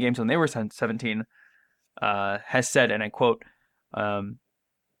started playing games when they were 17 has said, and I quote,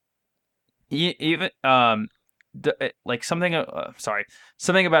 like something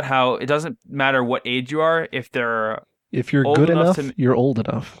about how it doesn't matter what age you are if you're good enough, you're old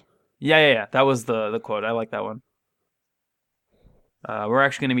enough. Yeah. That was the quote. I like that one. We're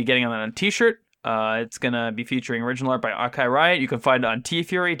actually going to be getting on a t-shirt. It's going to be featuring original art by AkaiRiot. You can find it on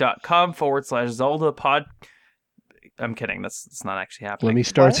tfury.com/Zelda pod. I'm kidding. That's not actually happening. Let me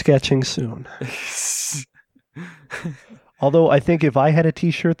start sketching soon. Although I think if I had a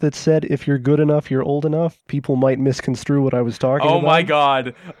t-shirt that said, if you're good enough, you're old enough, people might misconstrue what I was talking about. Oh my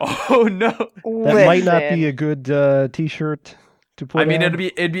god. Oh no. That might not be a good t-shirt to put I mean, on.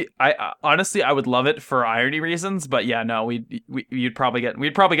 it'd be honestly, I would love it for irony reasons, but yeah, no, we'd probably get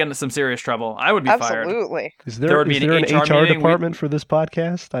into some serious trouble. I would be fired. Absolutely. Is there an HR department for this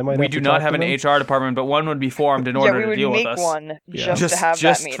podcast? We do not have an HR department, but one would be formed in order to deal with us. We would make one just to have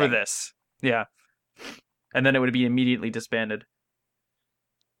that meeting. Just for this. Yeah. And then it would be immediately disbanded.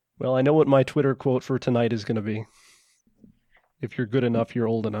 Well, I know what my Twitter quote for tonight is going to be. If you're good enough, you're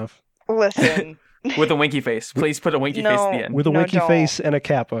old enough. Listen. With a winky face. Please put a winky face at the end. With a winky face and a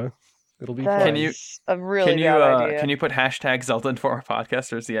kappa. It'll be fun. That's a really bad idea. Can you put hashtag Zelda Informer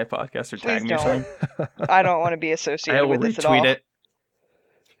Podcast or ZI Podcast or tag me or something? I don't want to be associated with this at all. I will retweet it.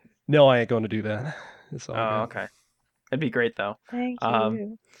 No, I ain't going to do that. It's all good. Okay. That'd be great, though. Thank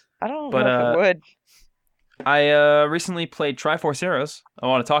you. I don't know if it would. I recently played Triforce Heroes. I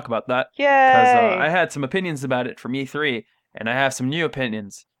want to talk about that. Yay! Because I had some opinions about it from E3, and I have some new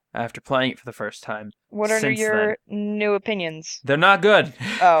opinions after playing it for the first time. What are your new opinions? They're not good.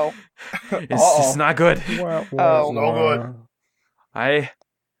 Oh. It's not good. Oh. No good. I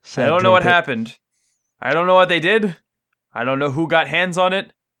don't know what happened. I don't know what they did. I don't know who got hands on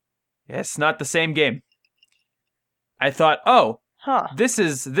it. It's not the same game. I thought, Huh. This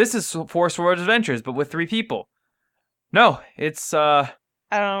is Four Swords Adventures, but with 3 people. No, it's I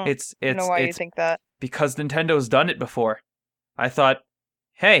don't know why you it's think that. because Nintendo's done it before. I thought,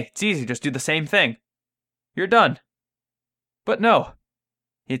 hey, it's easy, just do the same thing. You're done. But no,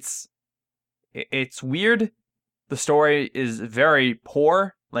 it's weird. The story is very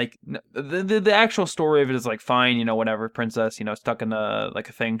poor. Like the actual story of it is like fine, you know, whatever. Princess, you know, stuck in a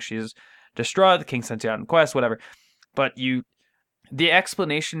thing. She's distraught. The king sent you out on a quest, whatever. But the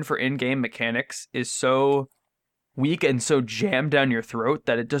explanation for in-game mechanics is so weak and so jammed down your throat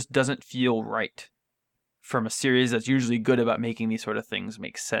that it just doesn't feel right from a series that's usually good about making these sort of things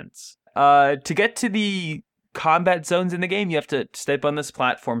make sense. To get to the combat zones in the game, you have to step on this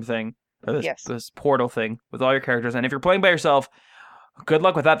platform thing, or this portal thing with all your characters. And if you're playing by yourself, good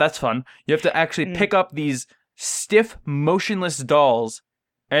luck with that. That's fun. You have to actually pick up these stiff, motionless dolls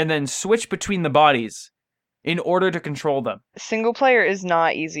and then switch between the bodies in order to control them. Single player is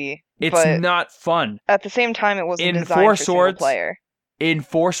not easy. It's but not fun. At the same time, it wasn't In designed Four for Swords, single player. In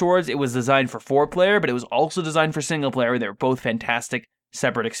Four Swords, it was designed for 4-player, but it was also designed for single player. They were both fantastic,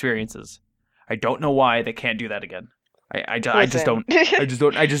 separate experiences. I don't know why they can't do that again. I just don't.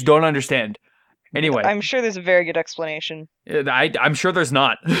 I just don't understand. Anyway, I'm sure there's a very good explanation. I'm sure there's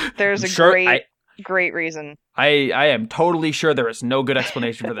not. There's great reason. I am totally sure there is no good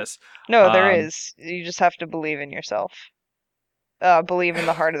explanation for this. No, there is. You just have to believe in yourself. Believe in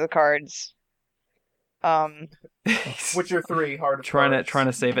the heart of the cards. Witcher 3 heart of trying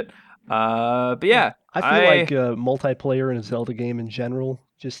to save it. But yeah, I feel like multiplayer in a Zelda game in general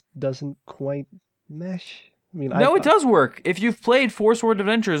just doesn't quite mesh. I mean, no, it does work. If you've played Four Sword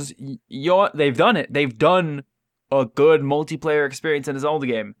Adventures, they've done it. They've done a good multiplayer experience in a Zelda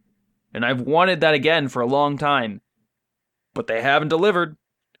game, and I've wanted that again for a long time, but they haven't delivered.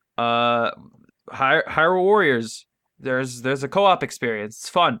 Hyrule Warriors, there's a co-op experience. It's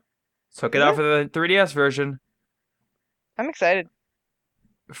fun. So get out for the 3DS version. I'm excited.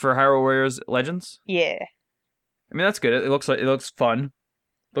 For Hyrule Warriors Legends? Yeah. I mean, that's good. It looks fun.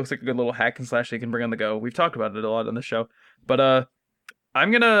 Looks like a good little hack and slash you can bring on the go. We've talked about it a lot on the show. But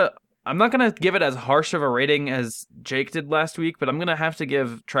I'm not gonna give it as harsh of a rating as Jake did last week, but I'm gonna have to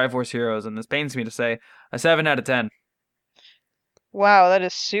give Triforce Heroes, and this pains me to say, a 7 out of 10. Wow, that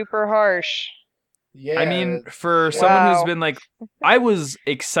is super harsh. Yeah. I mean, for someone who's been like, I was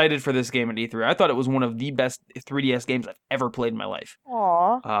excited for this game at E3. I thought it was one of the best 3DS games I've ever played in my life.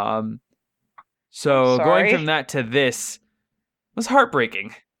 Aww. So going from that to this was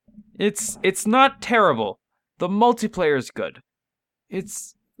heartbreaking. It's not terrible. The multiplayer is good.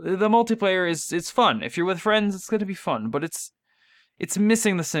 The multiplayer is fun. If you're with friends, it's gonna be fun. But it's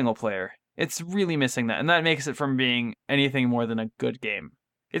missing the single player. It's really missing that, and that makes it from being anything more than a good game.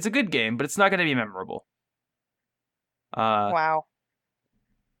 It's a good game, but it's not gonna be memorable. Wow.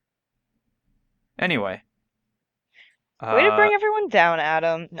 Anyway. Way to bring everyone down,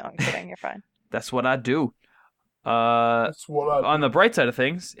 Adam. No, I'm kidding. You're fine. That's what I do. That's what I do. On the bright side of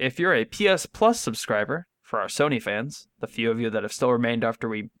things, if you're a PS Plus subscriber, for our Sony fans, the few of you that have still remained after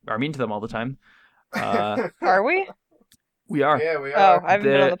we are mean to them all the time. Are we? We are. Yeah, we are. Oh, I haven't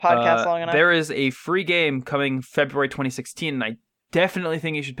been on the podcast long enough. There is a free game coming February 2016, and I definitely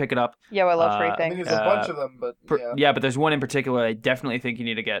think you should pick it up. Yeah, I love free I things. think there's a bunch of them, but yeah, but there's one in particular I definitely think you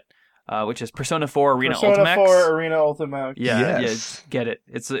need to get, which is Persona 4 Arena Persona Ultimax. 4 Arena Ultimax. Yeah, get it.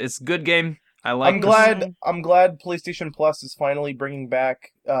 It's a good game. I like. I'm glad PlayStation Plus is finally bringing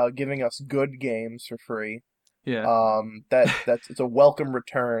back, giving us good games for free. Yeah. It's a welcome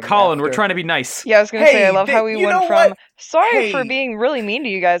return. Colin, we're trying to be nice. Yeah, I was gonna say I love how we went from sorry for Hey. being really mean to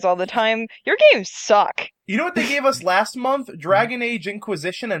you guys all the time. Your games suck. You know what they gave us last month? Dragon Age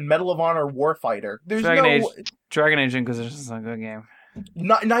Inquisition and Medal of Honor Warfighter. There's Dragon Age Inquisition is not a good game.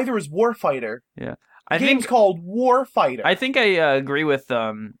 Neither is Warfighter. Yeah. The game's called Warfighter. I think I agree with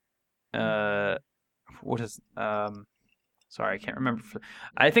sorry, I can't remember.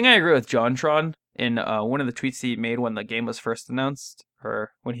 I think I agree with JonTron in one of the tweets he made when the game was first announced,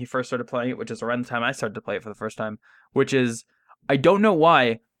 or when he first started playing it, which is around the time I started to play it for the first time, which is, I don't know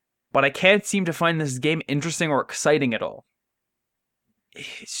why, but I can't seem to find this game interesting or exciting at all.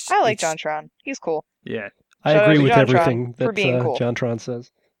 I like JonTron. He's cool. Yeah. I Shout out agree to with JonTron everything for that being cool. JonTron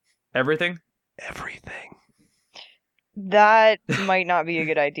says. Everything? Everything. That might not be a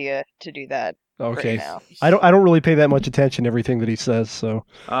good idea to do that. Okay. Right now. I don't really pay that much attention to everything that he says, so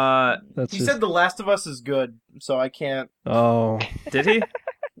that's He just... said The Last of Us is good, so I can't. Oh. Did he?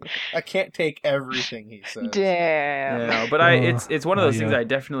 I can't take everything he says. Damn. Yeah, but it's one of those things I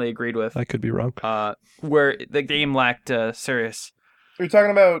definitely agreed with. I could be wrong. Where the game lacked serious. Are you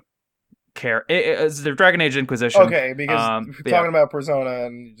talking about care. It's the Dragon Age Inquisition. Okay, because we're talking about Persona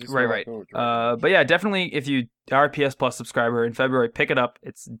and just right. But yeah, definitely if you are a PS Plus subscriber in February, pick it up.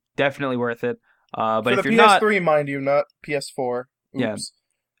 It's definitely worth it. But for if the you're PS3, not, mind you, not PS4. Oops.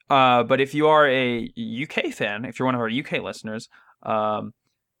 Yeah. But if you are a UK fan, if you're one of our UK listeners,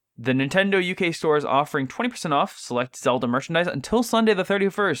 the Nintendo UK store is offering 20% off select Zelda merchandise until Sunday the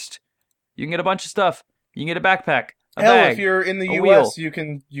 31st. You can get a bunch of stuff. You can get a backpack, a Hell, bag, if you're in the a US, wheel.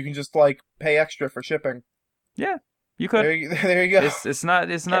 you can just like pay extra for shipping. Yeah, you could. There you go. It's not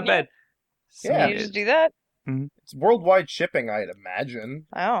bad. Yeah. Can you just do that? It's worldwide shipping, I'd imagine.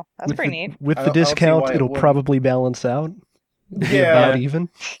 Oh, that's pretty neat. With I the don't see discount, why it it'll wouldn't. probably balance out. It'll be Yeah. about even.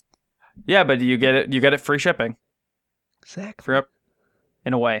 Yeah, but you get it free shipping. Exactly. For up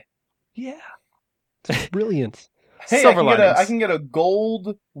in a way. Yeah. It's brilliant. Hey, Silver I can get a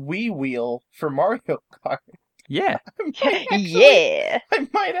gold Wii wheel for Mario Kart. Yeah. Yeah. I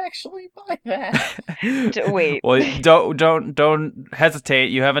might actually buy that. Wait. Well, don't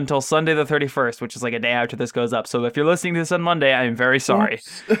hesitate. You have until Sunday the 31st, which is like a day after this goes up. So if you're listening to this on Monday, I'm very sorry.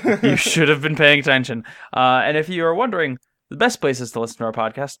 Oops. You should have been paying attention. And if you are wondering, the best places to listen to our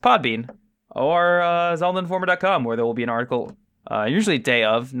podcast, Podbean or ZeldaInformer.com, where there will be an article, usually day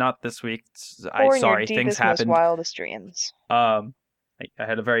of, not this week. Or in Sorry, your things deepest, most happened. wildest dreams. I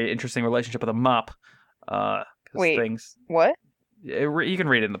had a very interesting relationship with a mop. 'Cause Wait. things. What? You can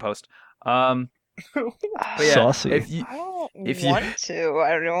read it in the post. But yeah, Saucy. if you I don't if you- want to.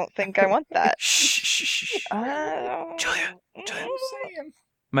 I don't think I want that. shh. Julia. I'm saying.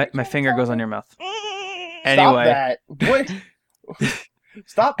 My finger goes on your mouth. Stop Anyway. that. What?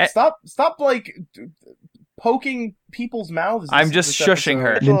 Stop like poking people's mouths. I'm just this shushing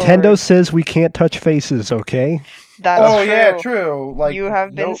her. episode. Nintendo says we can't touch faces, okay? That's Oh true. yeah, true. Like You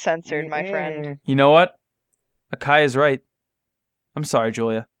have been nope. censored, my friend. You know what? Akai is right. I'm sorry,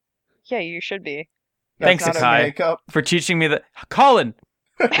 Julia, Yeah, you should be. Thanks, That's not Akai. a makeup. for teaching me that. Colin,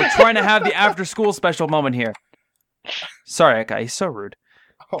 we're trying to have the after-school special moment here. Sorry, Akai. He's so rude.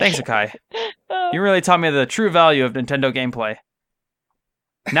 Thanks, Akai. You really taught me the true value of Nintendo gameplay.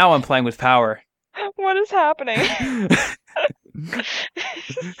 Now I'm playing with power. What is happening?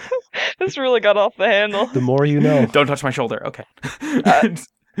 This really got off the handle. The more you know. Don't touch my shoulder. Okay.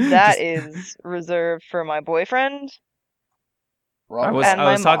 That is reserved for my boyfriend. I was And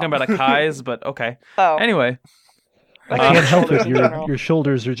my talking mom. about Akai's, but okay. Oh, Anyway, I Okay. can't help it. Shoulders in general. Your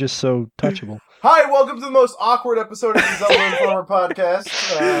shoulders are just so touchable. Hi, welcome to the most awkward episode of the Zelda Informer podcast.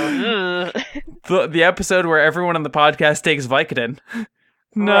 ugh. the episode where everyone on the podcast takes Vicodin.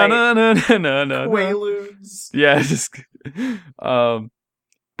 No, Right. no. Quaaludes. Yeah, just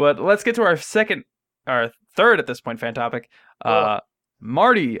but let's get to our third at this point fan topic.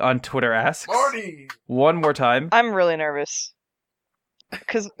 Marty on Twitter asks, Marty. one more time. I'm really nervous.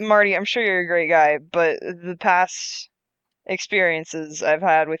 Because, Marty, I'm sure you're a great guy, but the past experiences I've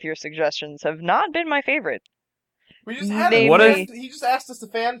had with your suggestions have not been my favorite. We just had Maybe- What if- he just asked us a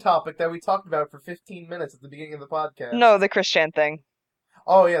fan topic that we talked about for 15 minutes at the beginning of the podcast. No, the Christian thing.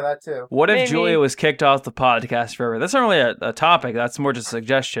 Oh yeah, that too. What if Maybe. Julia was kicked off the podcast forever? That's not really a topic. That's more just a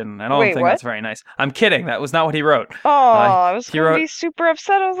suggestion. I don't Wait, think what? that's very nice. I'm kidding. That was not what he wrote. Oh, I was he going to wrote- be super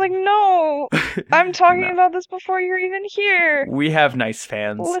upset. I was like, no, I'm talking No. about this before you're even here. We have nice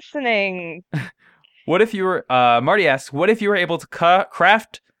fans. Listening. What if you were, Marty asks, what if you were able to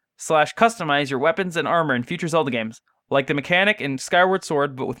craft/customize your weapons and armor in future Zelda games? Like the mechanic in Skyward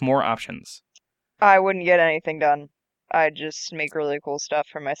Sword, but with more options. I wouldn't get anything done. I'd just make really cool stuff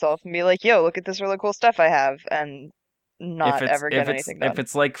for myself and be like, yo, look at this really cool stuff I have, and not ever get anything done. If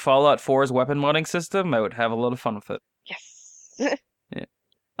it's like Fallout 4's weapon modding system, I would have a lot of fun with it. Yes.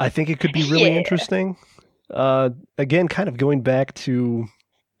 I think it could be really Yeah. interesting. Again, kind of going back to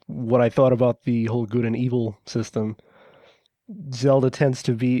what I thought about the whole good and evil system. Zelda tends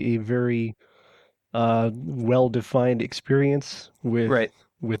to be a very well-defined experience with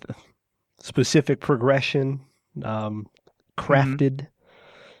specific progression, crafted.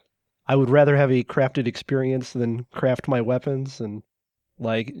 I would rather have a crafted experience than craft my weapons, and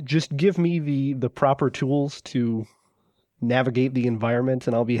like just give me the proper tools to navigate the environment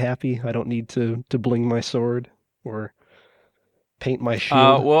and I'll be happy. I don't need to bling my sword or paint my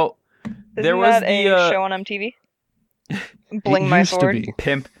shield. Well, there Isn't was that a the show on MTV? It Bling my used to sword. be.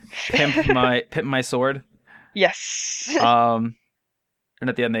 pimp my sword. Yes. And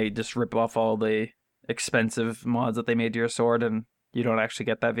at the end they just rip off all the expensive mods that they made to your sword, and you don't actually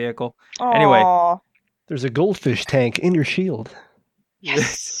get that vehicle. Anyway. Aw, There's a goldfish tank in your shield.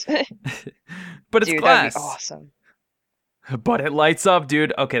 yes. But it's Dude, glass. that'd be awesome. But it lights up,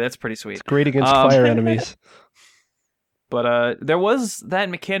 dude. Okay, that's pretty sweet. It's great against Um, fire enemies. But there was that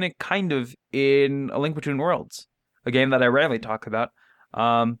mechanic kind of in A Link Between Worlds, a game that I rarely talk about.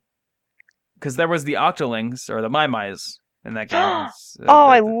 Because there was the Octolings, or the Mai-Mais in that game.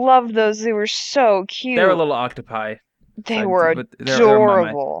 I love those. They were so cute. They were little octopi. They were but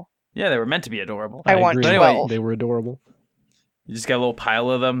adorable. Yeah, they were meant to be adorable. I want agree. 12. They were adorable. You just got a little pile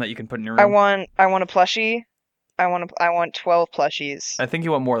of them that you can put in your room. I want a plushie. I want 12 plushies. I think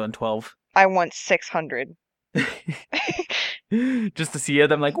you want more than 12. I want 600. Just to see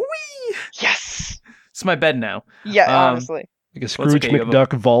them like, whee! Yes! It's my bed now. Yeah, honestly. Like a Scrooge okay,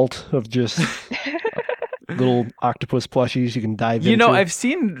 McDuck vault of just little octopus plushies you can dive into. You know, I've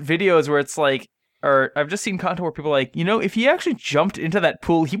seen videos where it's like, or I've just seen content where people are like, if he actually jumped into that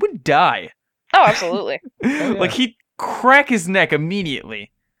pool, he would die. Oh, absolutely. yeah. Like, he'd crack his neck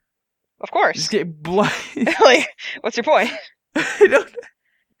immediately. Of course. Just get blood. Like, what's your point? I don't.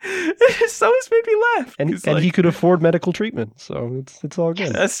 It's always made me laugh. And he could afford medical treatment, so it's all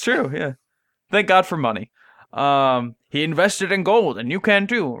good. That's true, yeah. Thank God for money. He invested in gold, and you can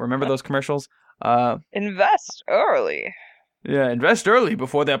too. Remember those commercials? Invest early. Yeah, invest early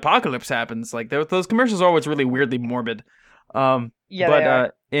before the apocalypse happens. Like those commercials are always really weirdly morbid. Yeah, but they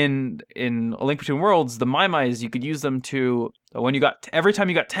are. In A Link Between Worlds, the Mai-Mais, you could use them to every time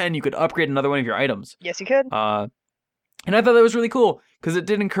you got 10, you could upgrade another one of your items. Yes, you could. And I thought that was really cool because it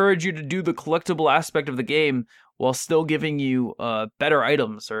did encourage you to do the collectible aspect of the game while still giving you better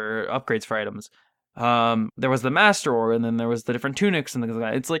items or upgrades for items. There was the Master Ore, and then there was the different tunics and things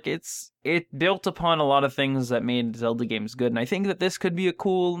like that. It's like it built upon a lot of things that made Zelda games good, and I think that this could be a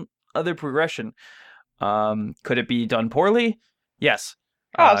cool other progression. Could it be done poorly? Yes.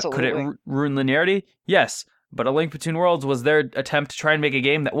 Absolutely. Could it ruin linearity? Yes. But A Link Between Worlds was their attempt to try and make a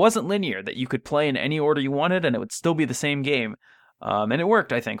game that wasn't linear, that you could play in any order you wanted, and it would still be the same game. And it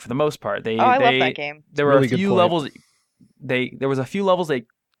worked, I think, for the most part. I love that game. There were Really a good few point. levels. There was a few levels that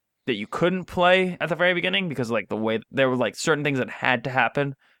you couldn't play at the very beginning because like the way there were like certain things that had to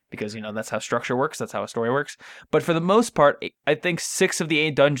happen because that's how structure works. That's how a story works. But for the most part, I think 6 of the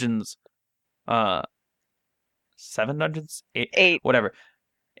 8 dungeons, 7 dungeons, 8. whatever,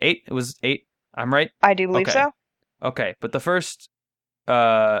 8. It was 8. I'm right. I do believe Okay. so. Okay, but the first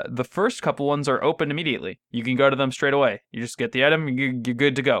couple ones are open immediately. You can go to them straight away. You just get the item, you're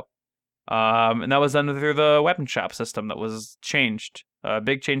good to go. And that was done through the weapon shop system that was changed. A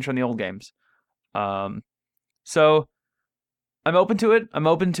big change from the old games. So I'm open to it. I'm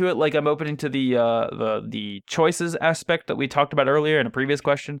open to it like I'm open to the choices aspect that we talked about earlier in a previous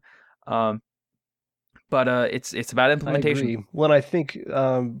question. But it's about implementation. I agree. Well, I think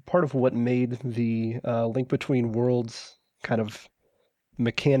part of what made the Link Between Worlds kind of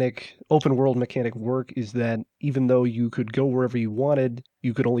open world mechanic work is that even though you could go wherever you wanted,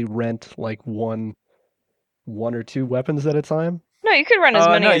 you could only rent like one or two weapons at a time. No, you could rent as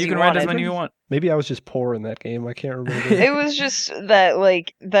many as you you can rent wanted. as many you want. Maybe I was just poor in that game. I can't remember. It was just that,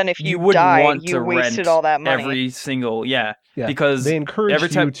 like, then if you wouldn't died, want you to wasted rent all that money. every single Yeah, because they encouraged every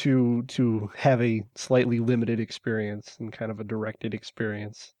time you to have a slightly limited experience and kind of a directed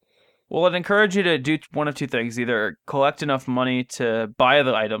experience. Well, it encouraged you to do one of two things: either collect enough money to buy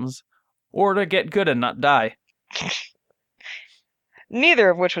the items, or to get good and not die. Neither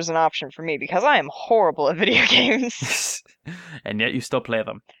of which was an option for me because I am horrible at video games. And yet you still play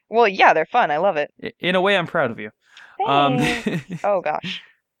them. Well, yeah, they're fun. I love it. In a way, I'm proud of you. Thanks. Oh gosh.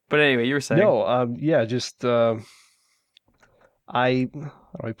 But anyway, you were saying. No, yeah, just how do I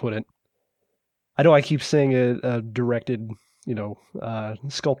put it? I know I keep saying a directed,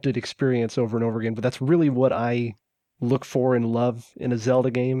 sculpted experience over and over again, but that's really what I look for and love in a Zelda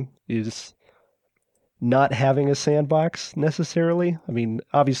game is not having a sandbox necessarily. I mean,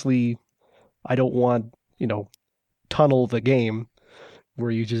 obviously, I don't want, tunnel the game where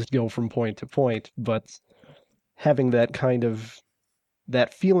you just go from point to point, but having that kind of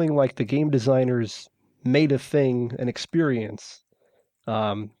that feeling like the game designers made a thing, an experience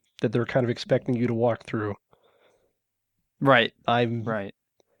that they're kind of expecting you to walk through. Right. Right.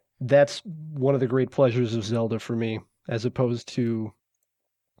 That's one of the great pleasures of Zelda for me, as opposed to,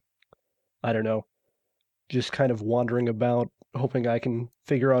 I don't know, just kind of wandering about, hoping I can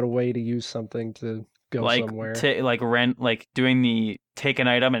figure out a way to use something to go somewhere. Doing the take an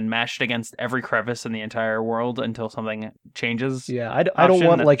item and mash it against every crevice in the entire world until something changes. Yeah, I don't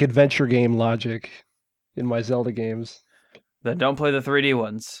want like adventure game logic in my Zelda games. Then don't play the 3D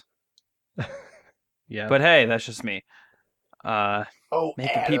ones. Yeah. But hey, that's just me. Making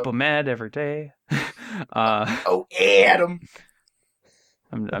Adam. people mad every day. Adam.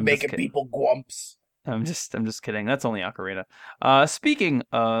 I'm Making just people gwumps. I'm just kidding. That's only Ocarina. Speaking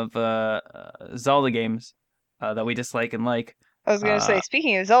of Zelda games, that we dislike and like. I was gonna say,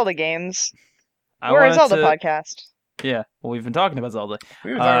 speaking of Zelda games, I we're a wanted Zelda to- podcast. Yeah, well, we've been talking about Zelda.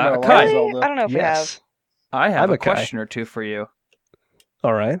 We've been talking about a lot Kai. of Really? Zelda. I don't know if we have. Yes. I have I'm a a Kai. question or two for you.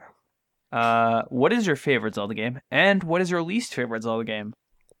 All right. What is your favorite Zelda game, and what is your least favorite Zelda game?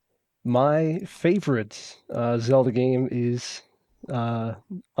 My favorite Zelda game is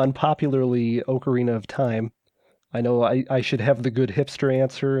unpopularly Ocarina of Time. I know I should have the good hipster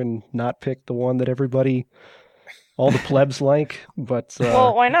answer and not pick the one that all the plebs like, but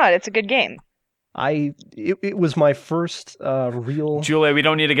Well, why not? It's a good game. it was my first real Julia, we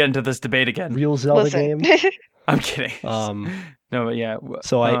don't need to get into this debate again. Zelda Listen. game. I'm kidding. No, but yeah.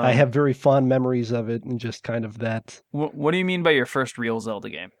 So I have very fond memories of it and just kind of that. What do you mean by your first real Zelda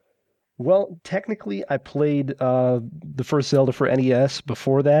game? Well, technically, I played the first Zelda for NES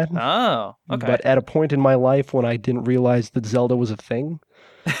before that. Oh, okay. But at a point in my life when I didn't realize that Zelda was a thing.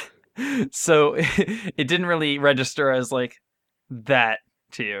 So it didn't really register as like that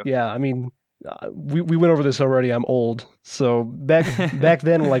to you. Yeah, I mean, we went over this already. I'm old. So back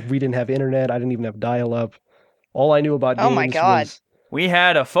then, like, we didn't have internet. I didn't even have dial-up. All I knew about Oh games my God. was... We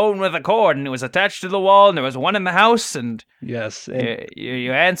had a phone with a cord, and it was attached to the wall, and there was one in the house, and Yes, and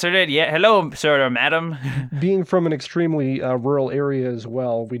you answered it. Yeah, hello, sir or madam. being from an extremely rural area as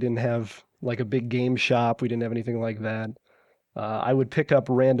well, we didn't have, like, a big game shop. We didn't have anything like that. I would pick up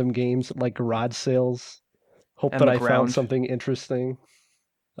random games at, like, garage sales, hope And that the I ground. found something interesting.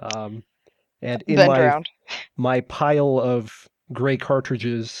 And in Bend around. my pile of gray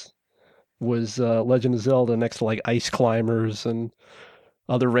cartridges was Legend of Zelda next to, like, Ice Climbers and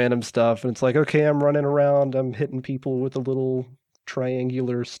other random stuff. And it's like, okay, I'm running around, I'm hitting people with a little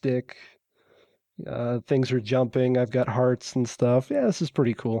triangular stick. Things are jumping, I've got hearts and stuff. Yeah, this is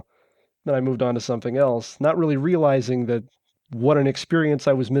pretty cool. Then I moved on to something else, not really realizing that what an experience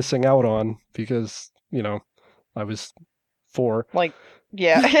I was missing out on because, you know, I was 4. Like,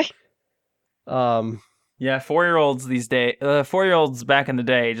 yeah. Yeah, 4-year-olds these days. 4-year-olds back in the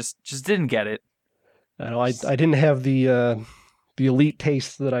day just didn't get it. I know I didn't have the elite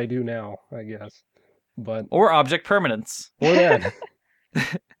taste that I do now, I guess. But Or object permanence. or that.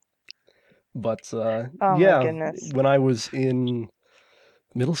 But Oh my yeah, goodness. when I was in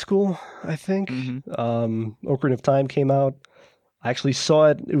middle school, I think, Mhm. Ocarina of Time came out. I actually saw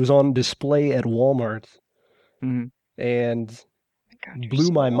it. It was on display at Walmart, Mhm. and God, you're blew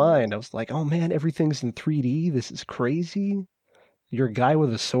so my old. mind. I was like, "Oh man, everything's in 3D. This is crazy. You're a guy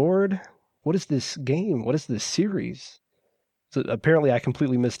with a sword. What is this game? What is this series?" So apparently, I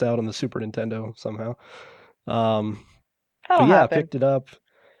completely missed out on the Super Nintendo somehow. That'll But yeah, I happen. picked it up.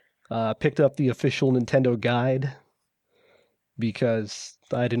 Picked up the official Nintendo guide because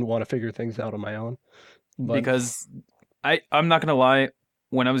I didn't want to figure things out on my own. But Because I'm not gonna lie,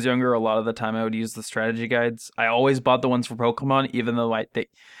 when I was younger, a lot of the time I would use the strategy guides. I always bought the ones for Pokemon, even though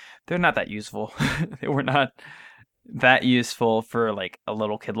they're not that useful. They were not that useful for like a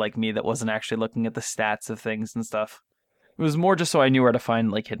little kid like me that wasn't actually looking at the stats of things and stuff. It was more just so I knew where to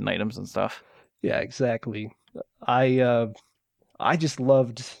find like hidden items and stuff. yeah, exactly. I just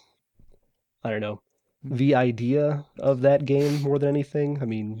loved, I don't know, the idea of that game more than anything. I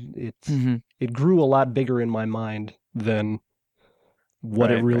mean, it grew a lot bigger in my mind than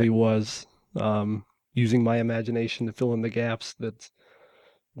what it Right, really was. Using my imagination to fill in the gaps that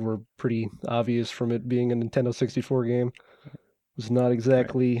were pretty obvious from it being a Nintendo 64 game. It was not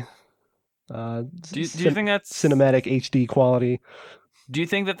exactly Do you think that's cinematic HD quality. Do you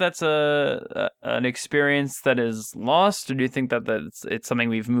think that that's an experience that is lost, or do you think that it's something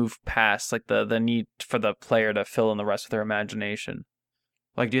we've moved past, like the need for the player to fill in the rest of their imagination?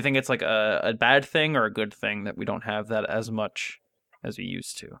 Like, do you think it's like a bad thing or a good thing that we don't have that as much as we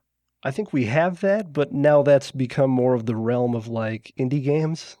used to? I think we have that, but now that's become more of the realm of like indie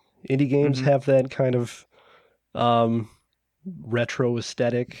games. Indie games Mhm. have that kind of retro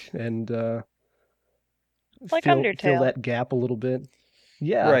aesthetic and Like fill Undertale. that gap a little bit.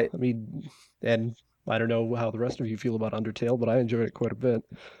 Yeah, Right. I mean, and I don't know how the rest of you feel about Undertale, but I enjoyed it quite a bit.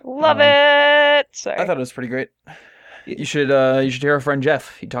 Love it. Sorry. I thought it was pretty great. You should hear our friend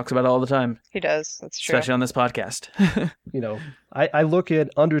Jeff. He talks about it all the time, He does. That's true. especially on this podcast. You know, I look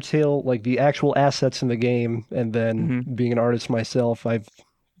at Undertale, like the actual assets in the game, and then being an artist myself, I'm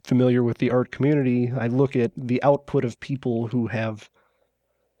familiar with the art community. I look at the output of people who have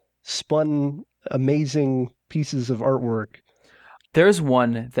spun amazing pieces of artwork. There's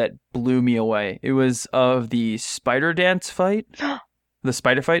one that blew me away. It was of the spider dance fight, the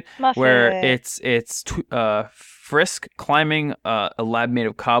spider fight, where it's Frisk climbing a lab made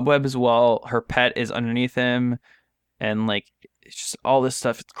of cobwebs while her pet is underneath him, and like it's just all this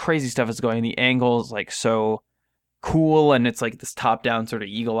stuff, crazy stuff is going. The angle is like so cool, and it's like this top-down sort of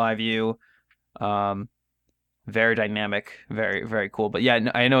eagle-eye view. Very dynamic, very, very cool. But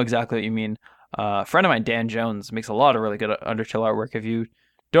yeah, I know exactly what you mean. A friend of mine, Dan Jones, makes a lot of really good Undertale artwork. If you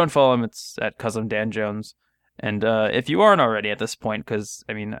don't follow him, it's at Cousin Dan Jones. And if you aren't already at this point, because,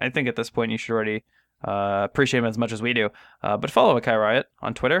 I mean, I think at this point you should already appreciate him as much as we do. But follow AkaiRiot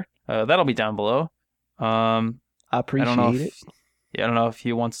on Twitter. That'll be down below. I appreciate it. Yeah, I don't know if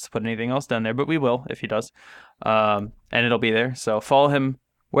he wants to put anything else down there, but we will if he does. And it'll be there. So follow him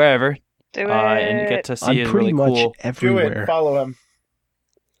wherever. Do it. And you get to see his pretty really much cool... everywhere. Do it. Follow him.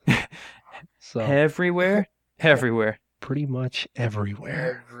 So Everywhere? Everywhere. pretty much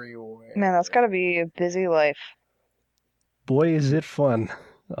everywhere. Everywhere. Man, that's got to be a busy life. Boy, is it fun.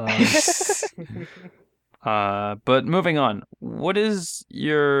 But moving on, what is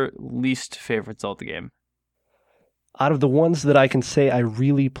your least favorite Zelda game? Out of the ones that I can say I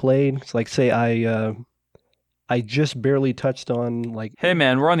really played, it's like say I just barely touched on like Hey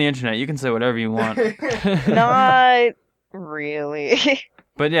man, we're on the internet. You can say whatever you want. Not really.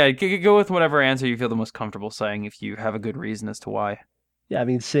 But yeah, go with whatever answer you feel the most comfortable saying if you have a good reason as to why. yeah, I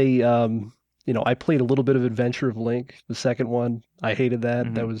mean say I played a little bit of Adventure of Link, the second one. I hated that.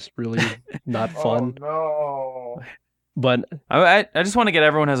 Mhm. That was really not fun. Oh, no. But I just want to get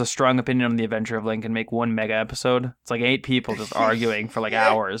everyone has a strong opinion on the Adventure of Link and make one mega episode. It's like 8 people just arguing for like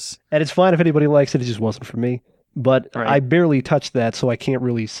hours. and it's fine if anybody likes it, it just wasn't for me. But Right. I barely touched that, so I can't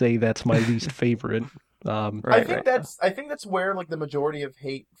really say that's my least favorite. Right, I think that's where like the majority of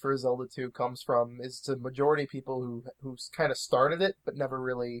hate for Zelda 2 comes from, is the majority of people who kind of started it but never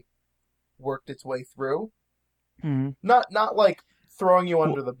really worked its way through. Mhm. Not like throwing you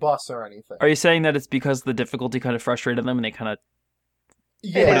under the bus or anything. Are you saying that it's because the difficulty kind of frustrated them and they kind of... It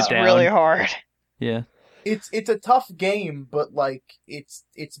Yeah, is down. really hard. Yeah. it's a tough game, but like it's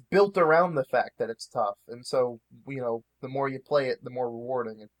built around the fact that it's tough, and so the more you play it, the more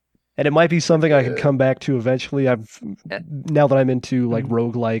rewarding. And it might be something I could come back to eventually. Now that I'm into like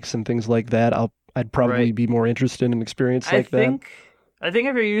roguelikes and things like that, I'd probably Right. be more interested in an experience like I think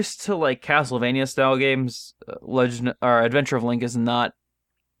if you're used to like Castlevania style games, Legend or Adventure of Link is not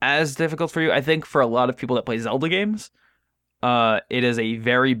as difficult for you. I think for a lot of people that play Zelda games, it is a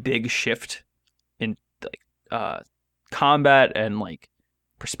very big shift in like combat and like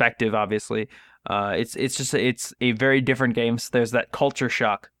perspective. Obviously, it's a very different game. So there's that culture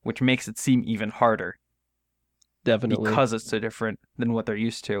shock, which makes it seem even harder Definitely. because it's so different than what they're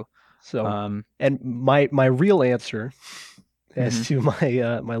used to. So, and my real answer as to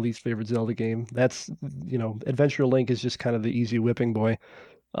my least favorite Zelda game, that's Adventure Link is just kind of the easy whipping boy.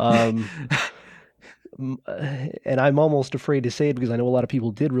 And I'm almost afraid to say it because I know a lot of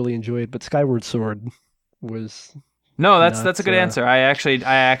people did really enjoy it, but Skyward Sword was No, that's a good answer. I actually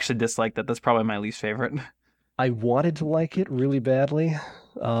dislike that. That's probably my least favorite. I wanted to like it really badly.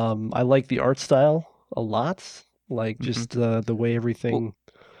 I like the art style a lot, like just the way everything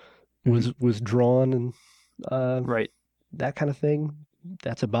was drawn and Right. that kind of thing.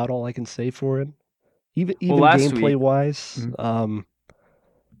 That's about all I can say for it. Even last gameplay week- wise,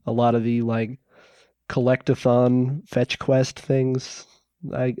 a lot of the like collectathon fetch quest things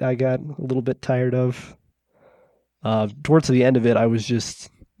I got a little bit tired of. Towards the end of it, I was just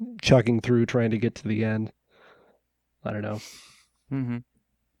chugging through trying to get to the end. I don't know. Mm-hmm.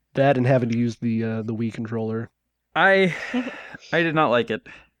 That and having to use the Wii controller. I did not like it.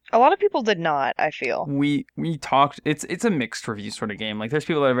 A lot of people did not, I feel. We talked. It's a mixed review sort of game. Like there's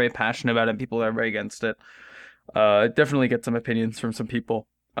people that are very passionate about it, and people that are very against it. Definitely get some opinions from some people.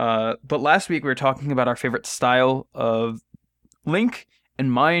 But last week we were talking about our favorite style of Link,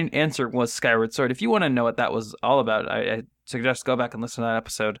 and my answer was Skyward Sword. If you want to know what that was all about, I suggest go back and listen to that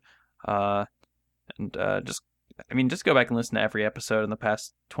episode. Just go back and listen to every episode in the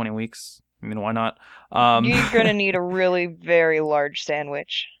past 20 weeks. I mean, why not? You're gonna need a really very large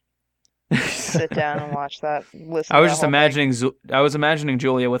sandwich. Sit down and watch that. Listen. I was to just that whole thing. imagining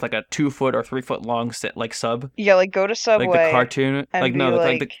Julia with like a 2-foot or 3-foot long sub, Yeah, like go to Subway. like the cartoon, and like be no,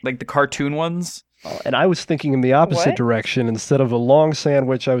 like- like the cartoon ones. And I was thinking in the opposite What? direction. Instead of a long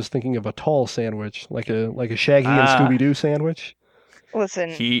sandwich, I was thinking of a tall sandwich, like a Shaggy and Ah. Scooby-Doo sandwich.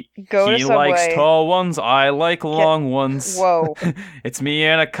 Listen. He Go to likes Subway. tall ones. I like long ones. Whoa. It's me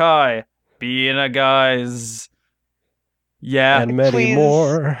and Akai being a guys. Yeah, And many please.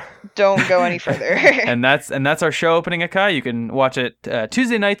 more. Don't go any further. and that's our show opening, Akai. You can watch it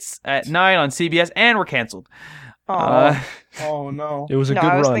Tuesday nights at 9 on CBS, and we're canceled. Aw. Oh no. It was a No,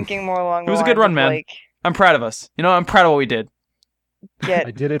 good I was run. thinking more along the It was a lines good run, of, man. like, I'm proud of us. I'm proud of what we did. get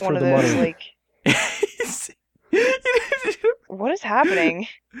I did it one for of the those, money. like, what is happening?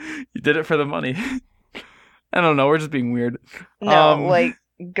 You did it for the money. I don't know. We're just being weird. No, like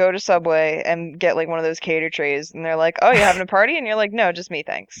go to Subway and get like one of those cater trays, and they're like, "Oh, you having a party?" And you're like, "No, just me,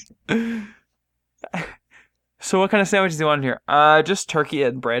 thanks." So what kind of sandwiches do you want here? Just turkey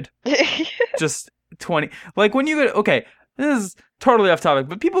and bread. Just 20. Like when you go. Okay, this is totally off topic,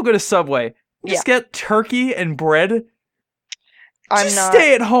 but people go to Subway. Just get turkey and bread. Just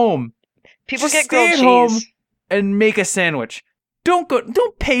stay at home. People Just get stay grilled at home cheese. and make a sandwich. Don't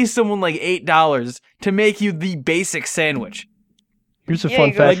pay someone like $8 to make you the basic sandwich. Here's a Yeah, fun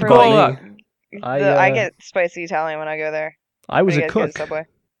you go fact for, about like, me. I get spicy Italian when I go there. I was When a you guys go to cook Subway.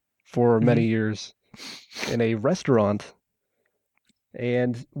 for many years in a restaurant.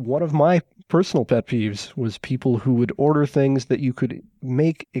 And one of my personal pet peeves was people who would order things that you could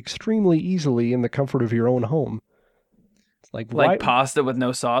make extremely easily in the comfort of your own home. It's like why, pasta with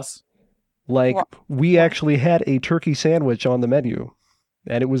no sauce. like Wha- we actually had a turkey sandwich on the menu,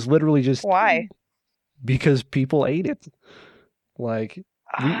 and it was literally just Why? because people ate it. Like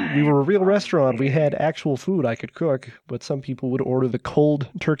we were a real restaurant. We had actual food I could cook, but some people would order the cold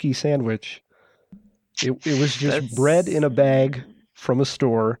turkey sandwich. It was just That's- bread in a bag from a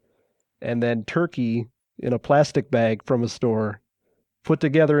store, and then turkey in a plastic bag from a store, put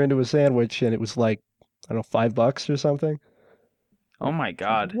together into a sandwich, and it was like, I don't know, $5 or something. Oh my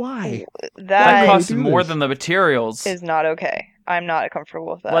god. Why? That That cost- costs do more this? than the materials. is not okay. I'm not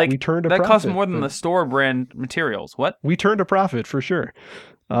comfortable with that. Like, We turned a that costs profit, more than but- the store brand materials. What? We turned a profit for sure.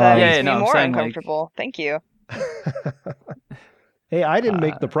 that Yeah, makes yeah, me no, I'm more saying, like- uncomfortable. Thank you. Hey, I didn't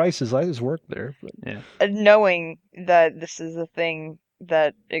make the prices. I just worked there. But Knowing that this is a thing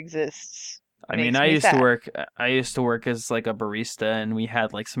that exists. I mean, Makes I me used sad. to work. I used to work as like a barista, and we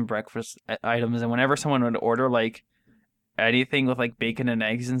had like some breakfast items. And whenever someone would order like anything with like bacon and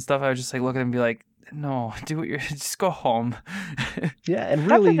eggs and stuff, I would just like look at them and be like, "No, do what you're. Just go home." yeah, and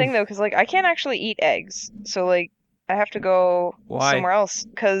That's really, the thing though, because like I can't actually eat eggs, so like I have to go Why? somewhere else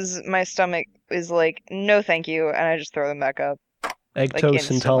because my stomach is like, no, thank you, and I just throw them back up. egg like, toast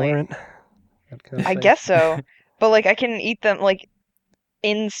instantly. intolerant. That kind of I thing. guess so, but like I can eat them like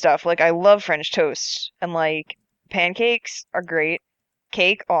in stuff. Like I love French toast, and like pancakes are great.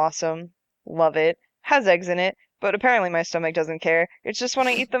 Cake, awesome, love it. Has eggs in it, but apparently my stomach doesn't care. It's just when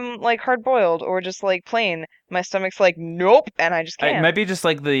I eat them like hard boiled or just like plain, my stomach's like, nope, and I just It can't. might be just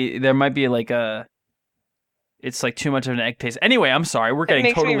like there might be like a. It's like too much of an egg taste. Anyway, I'm sorry. We're It getting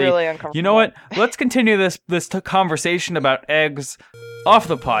makes totally. me really uncomfortable. You know what? Let's continue this conversation about eggs off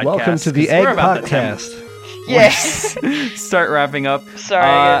the podcast. Welcome to the 'cause Egg we're about to Podcast. Yes. start wrapping up. Sorry,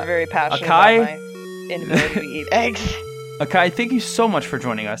 I get very passionate Akai? about my inability to eat eggs. Akai, thank you so much for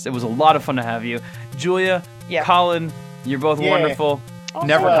joining us. It was a lot of fun to have you. Julia, Yeah. Colin, you're both Yeah. wonderful.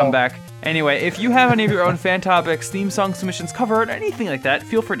 Never Hello. come back. Anyway, if you have any of your own fan topics, theme song submissions, cover art, anything like that,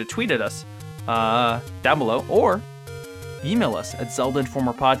 feel free to tweet at us down below, or email us at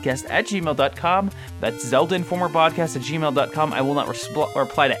zeldainformerpodcast@gmail.com. That's zeldainformerpodcast@gmail.com. I will not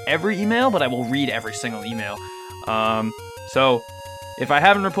reply to every email, but I will read every single email. So if I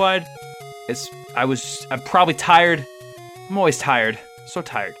haven't replied, I'm probably tired. I'm always tired. So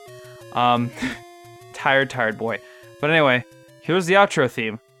tired. Tired boy. But anyway, here's the outro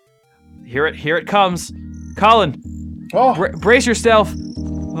theme. Here it comes. Colin, Oh, brace yourself.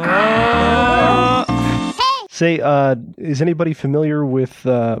 Say, is anybody familiar with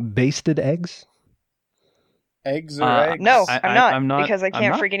basted eggs? eggs or eggs? No, I- I'm not, because I I'm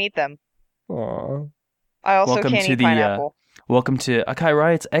can't not? freaking eat them. Aw. I also Welcome can't to eat the, pineapple. Welcome to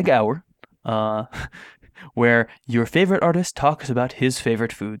AkaiRiot's Egg Hour, where your favorite artist talks about his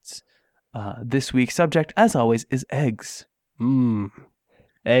favorite foods. This week's subject, as always, is eggs.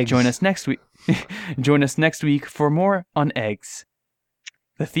 Eggs. Join us next week. Join us next week for more on eggs.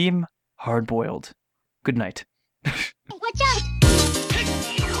 The theme: hard-boiled. Good night. Watch out!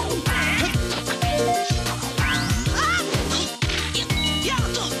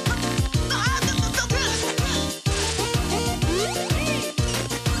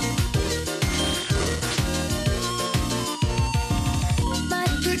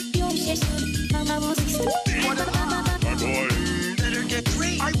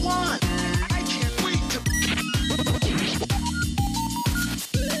 I won!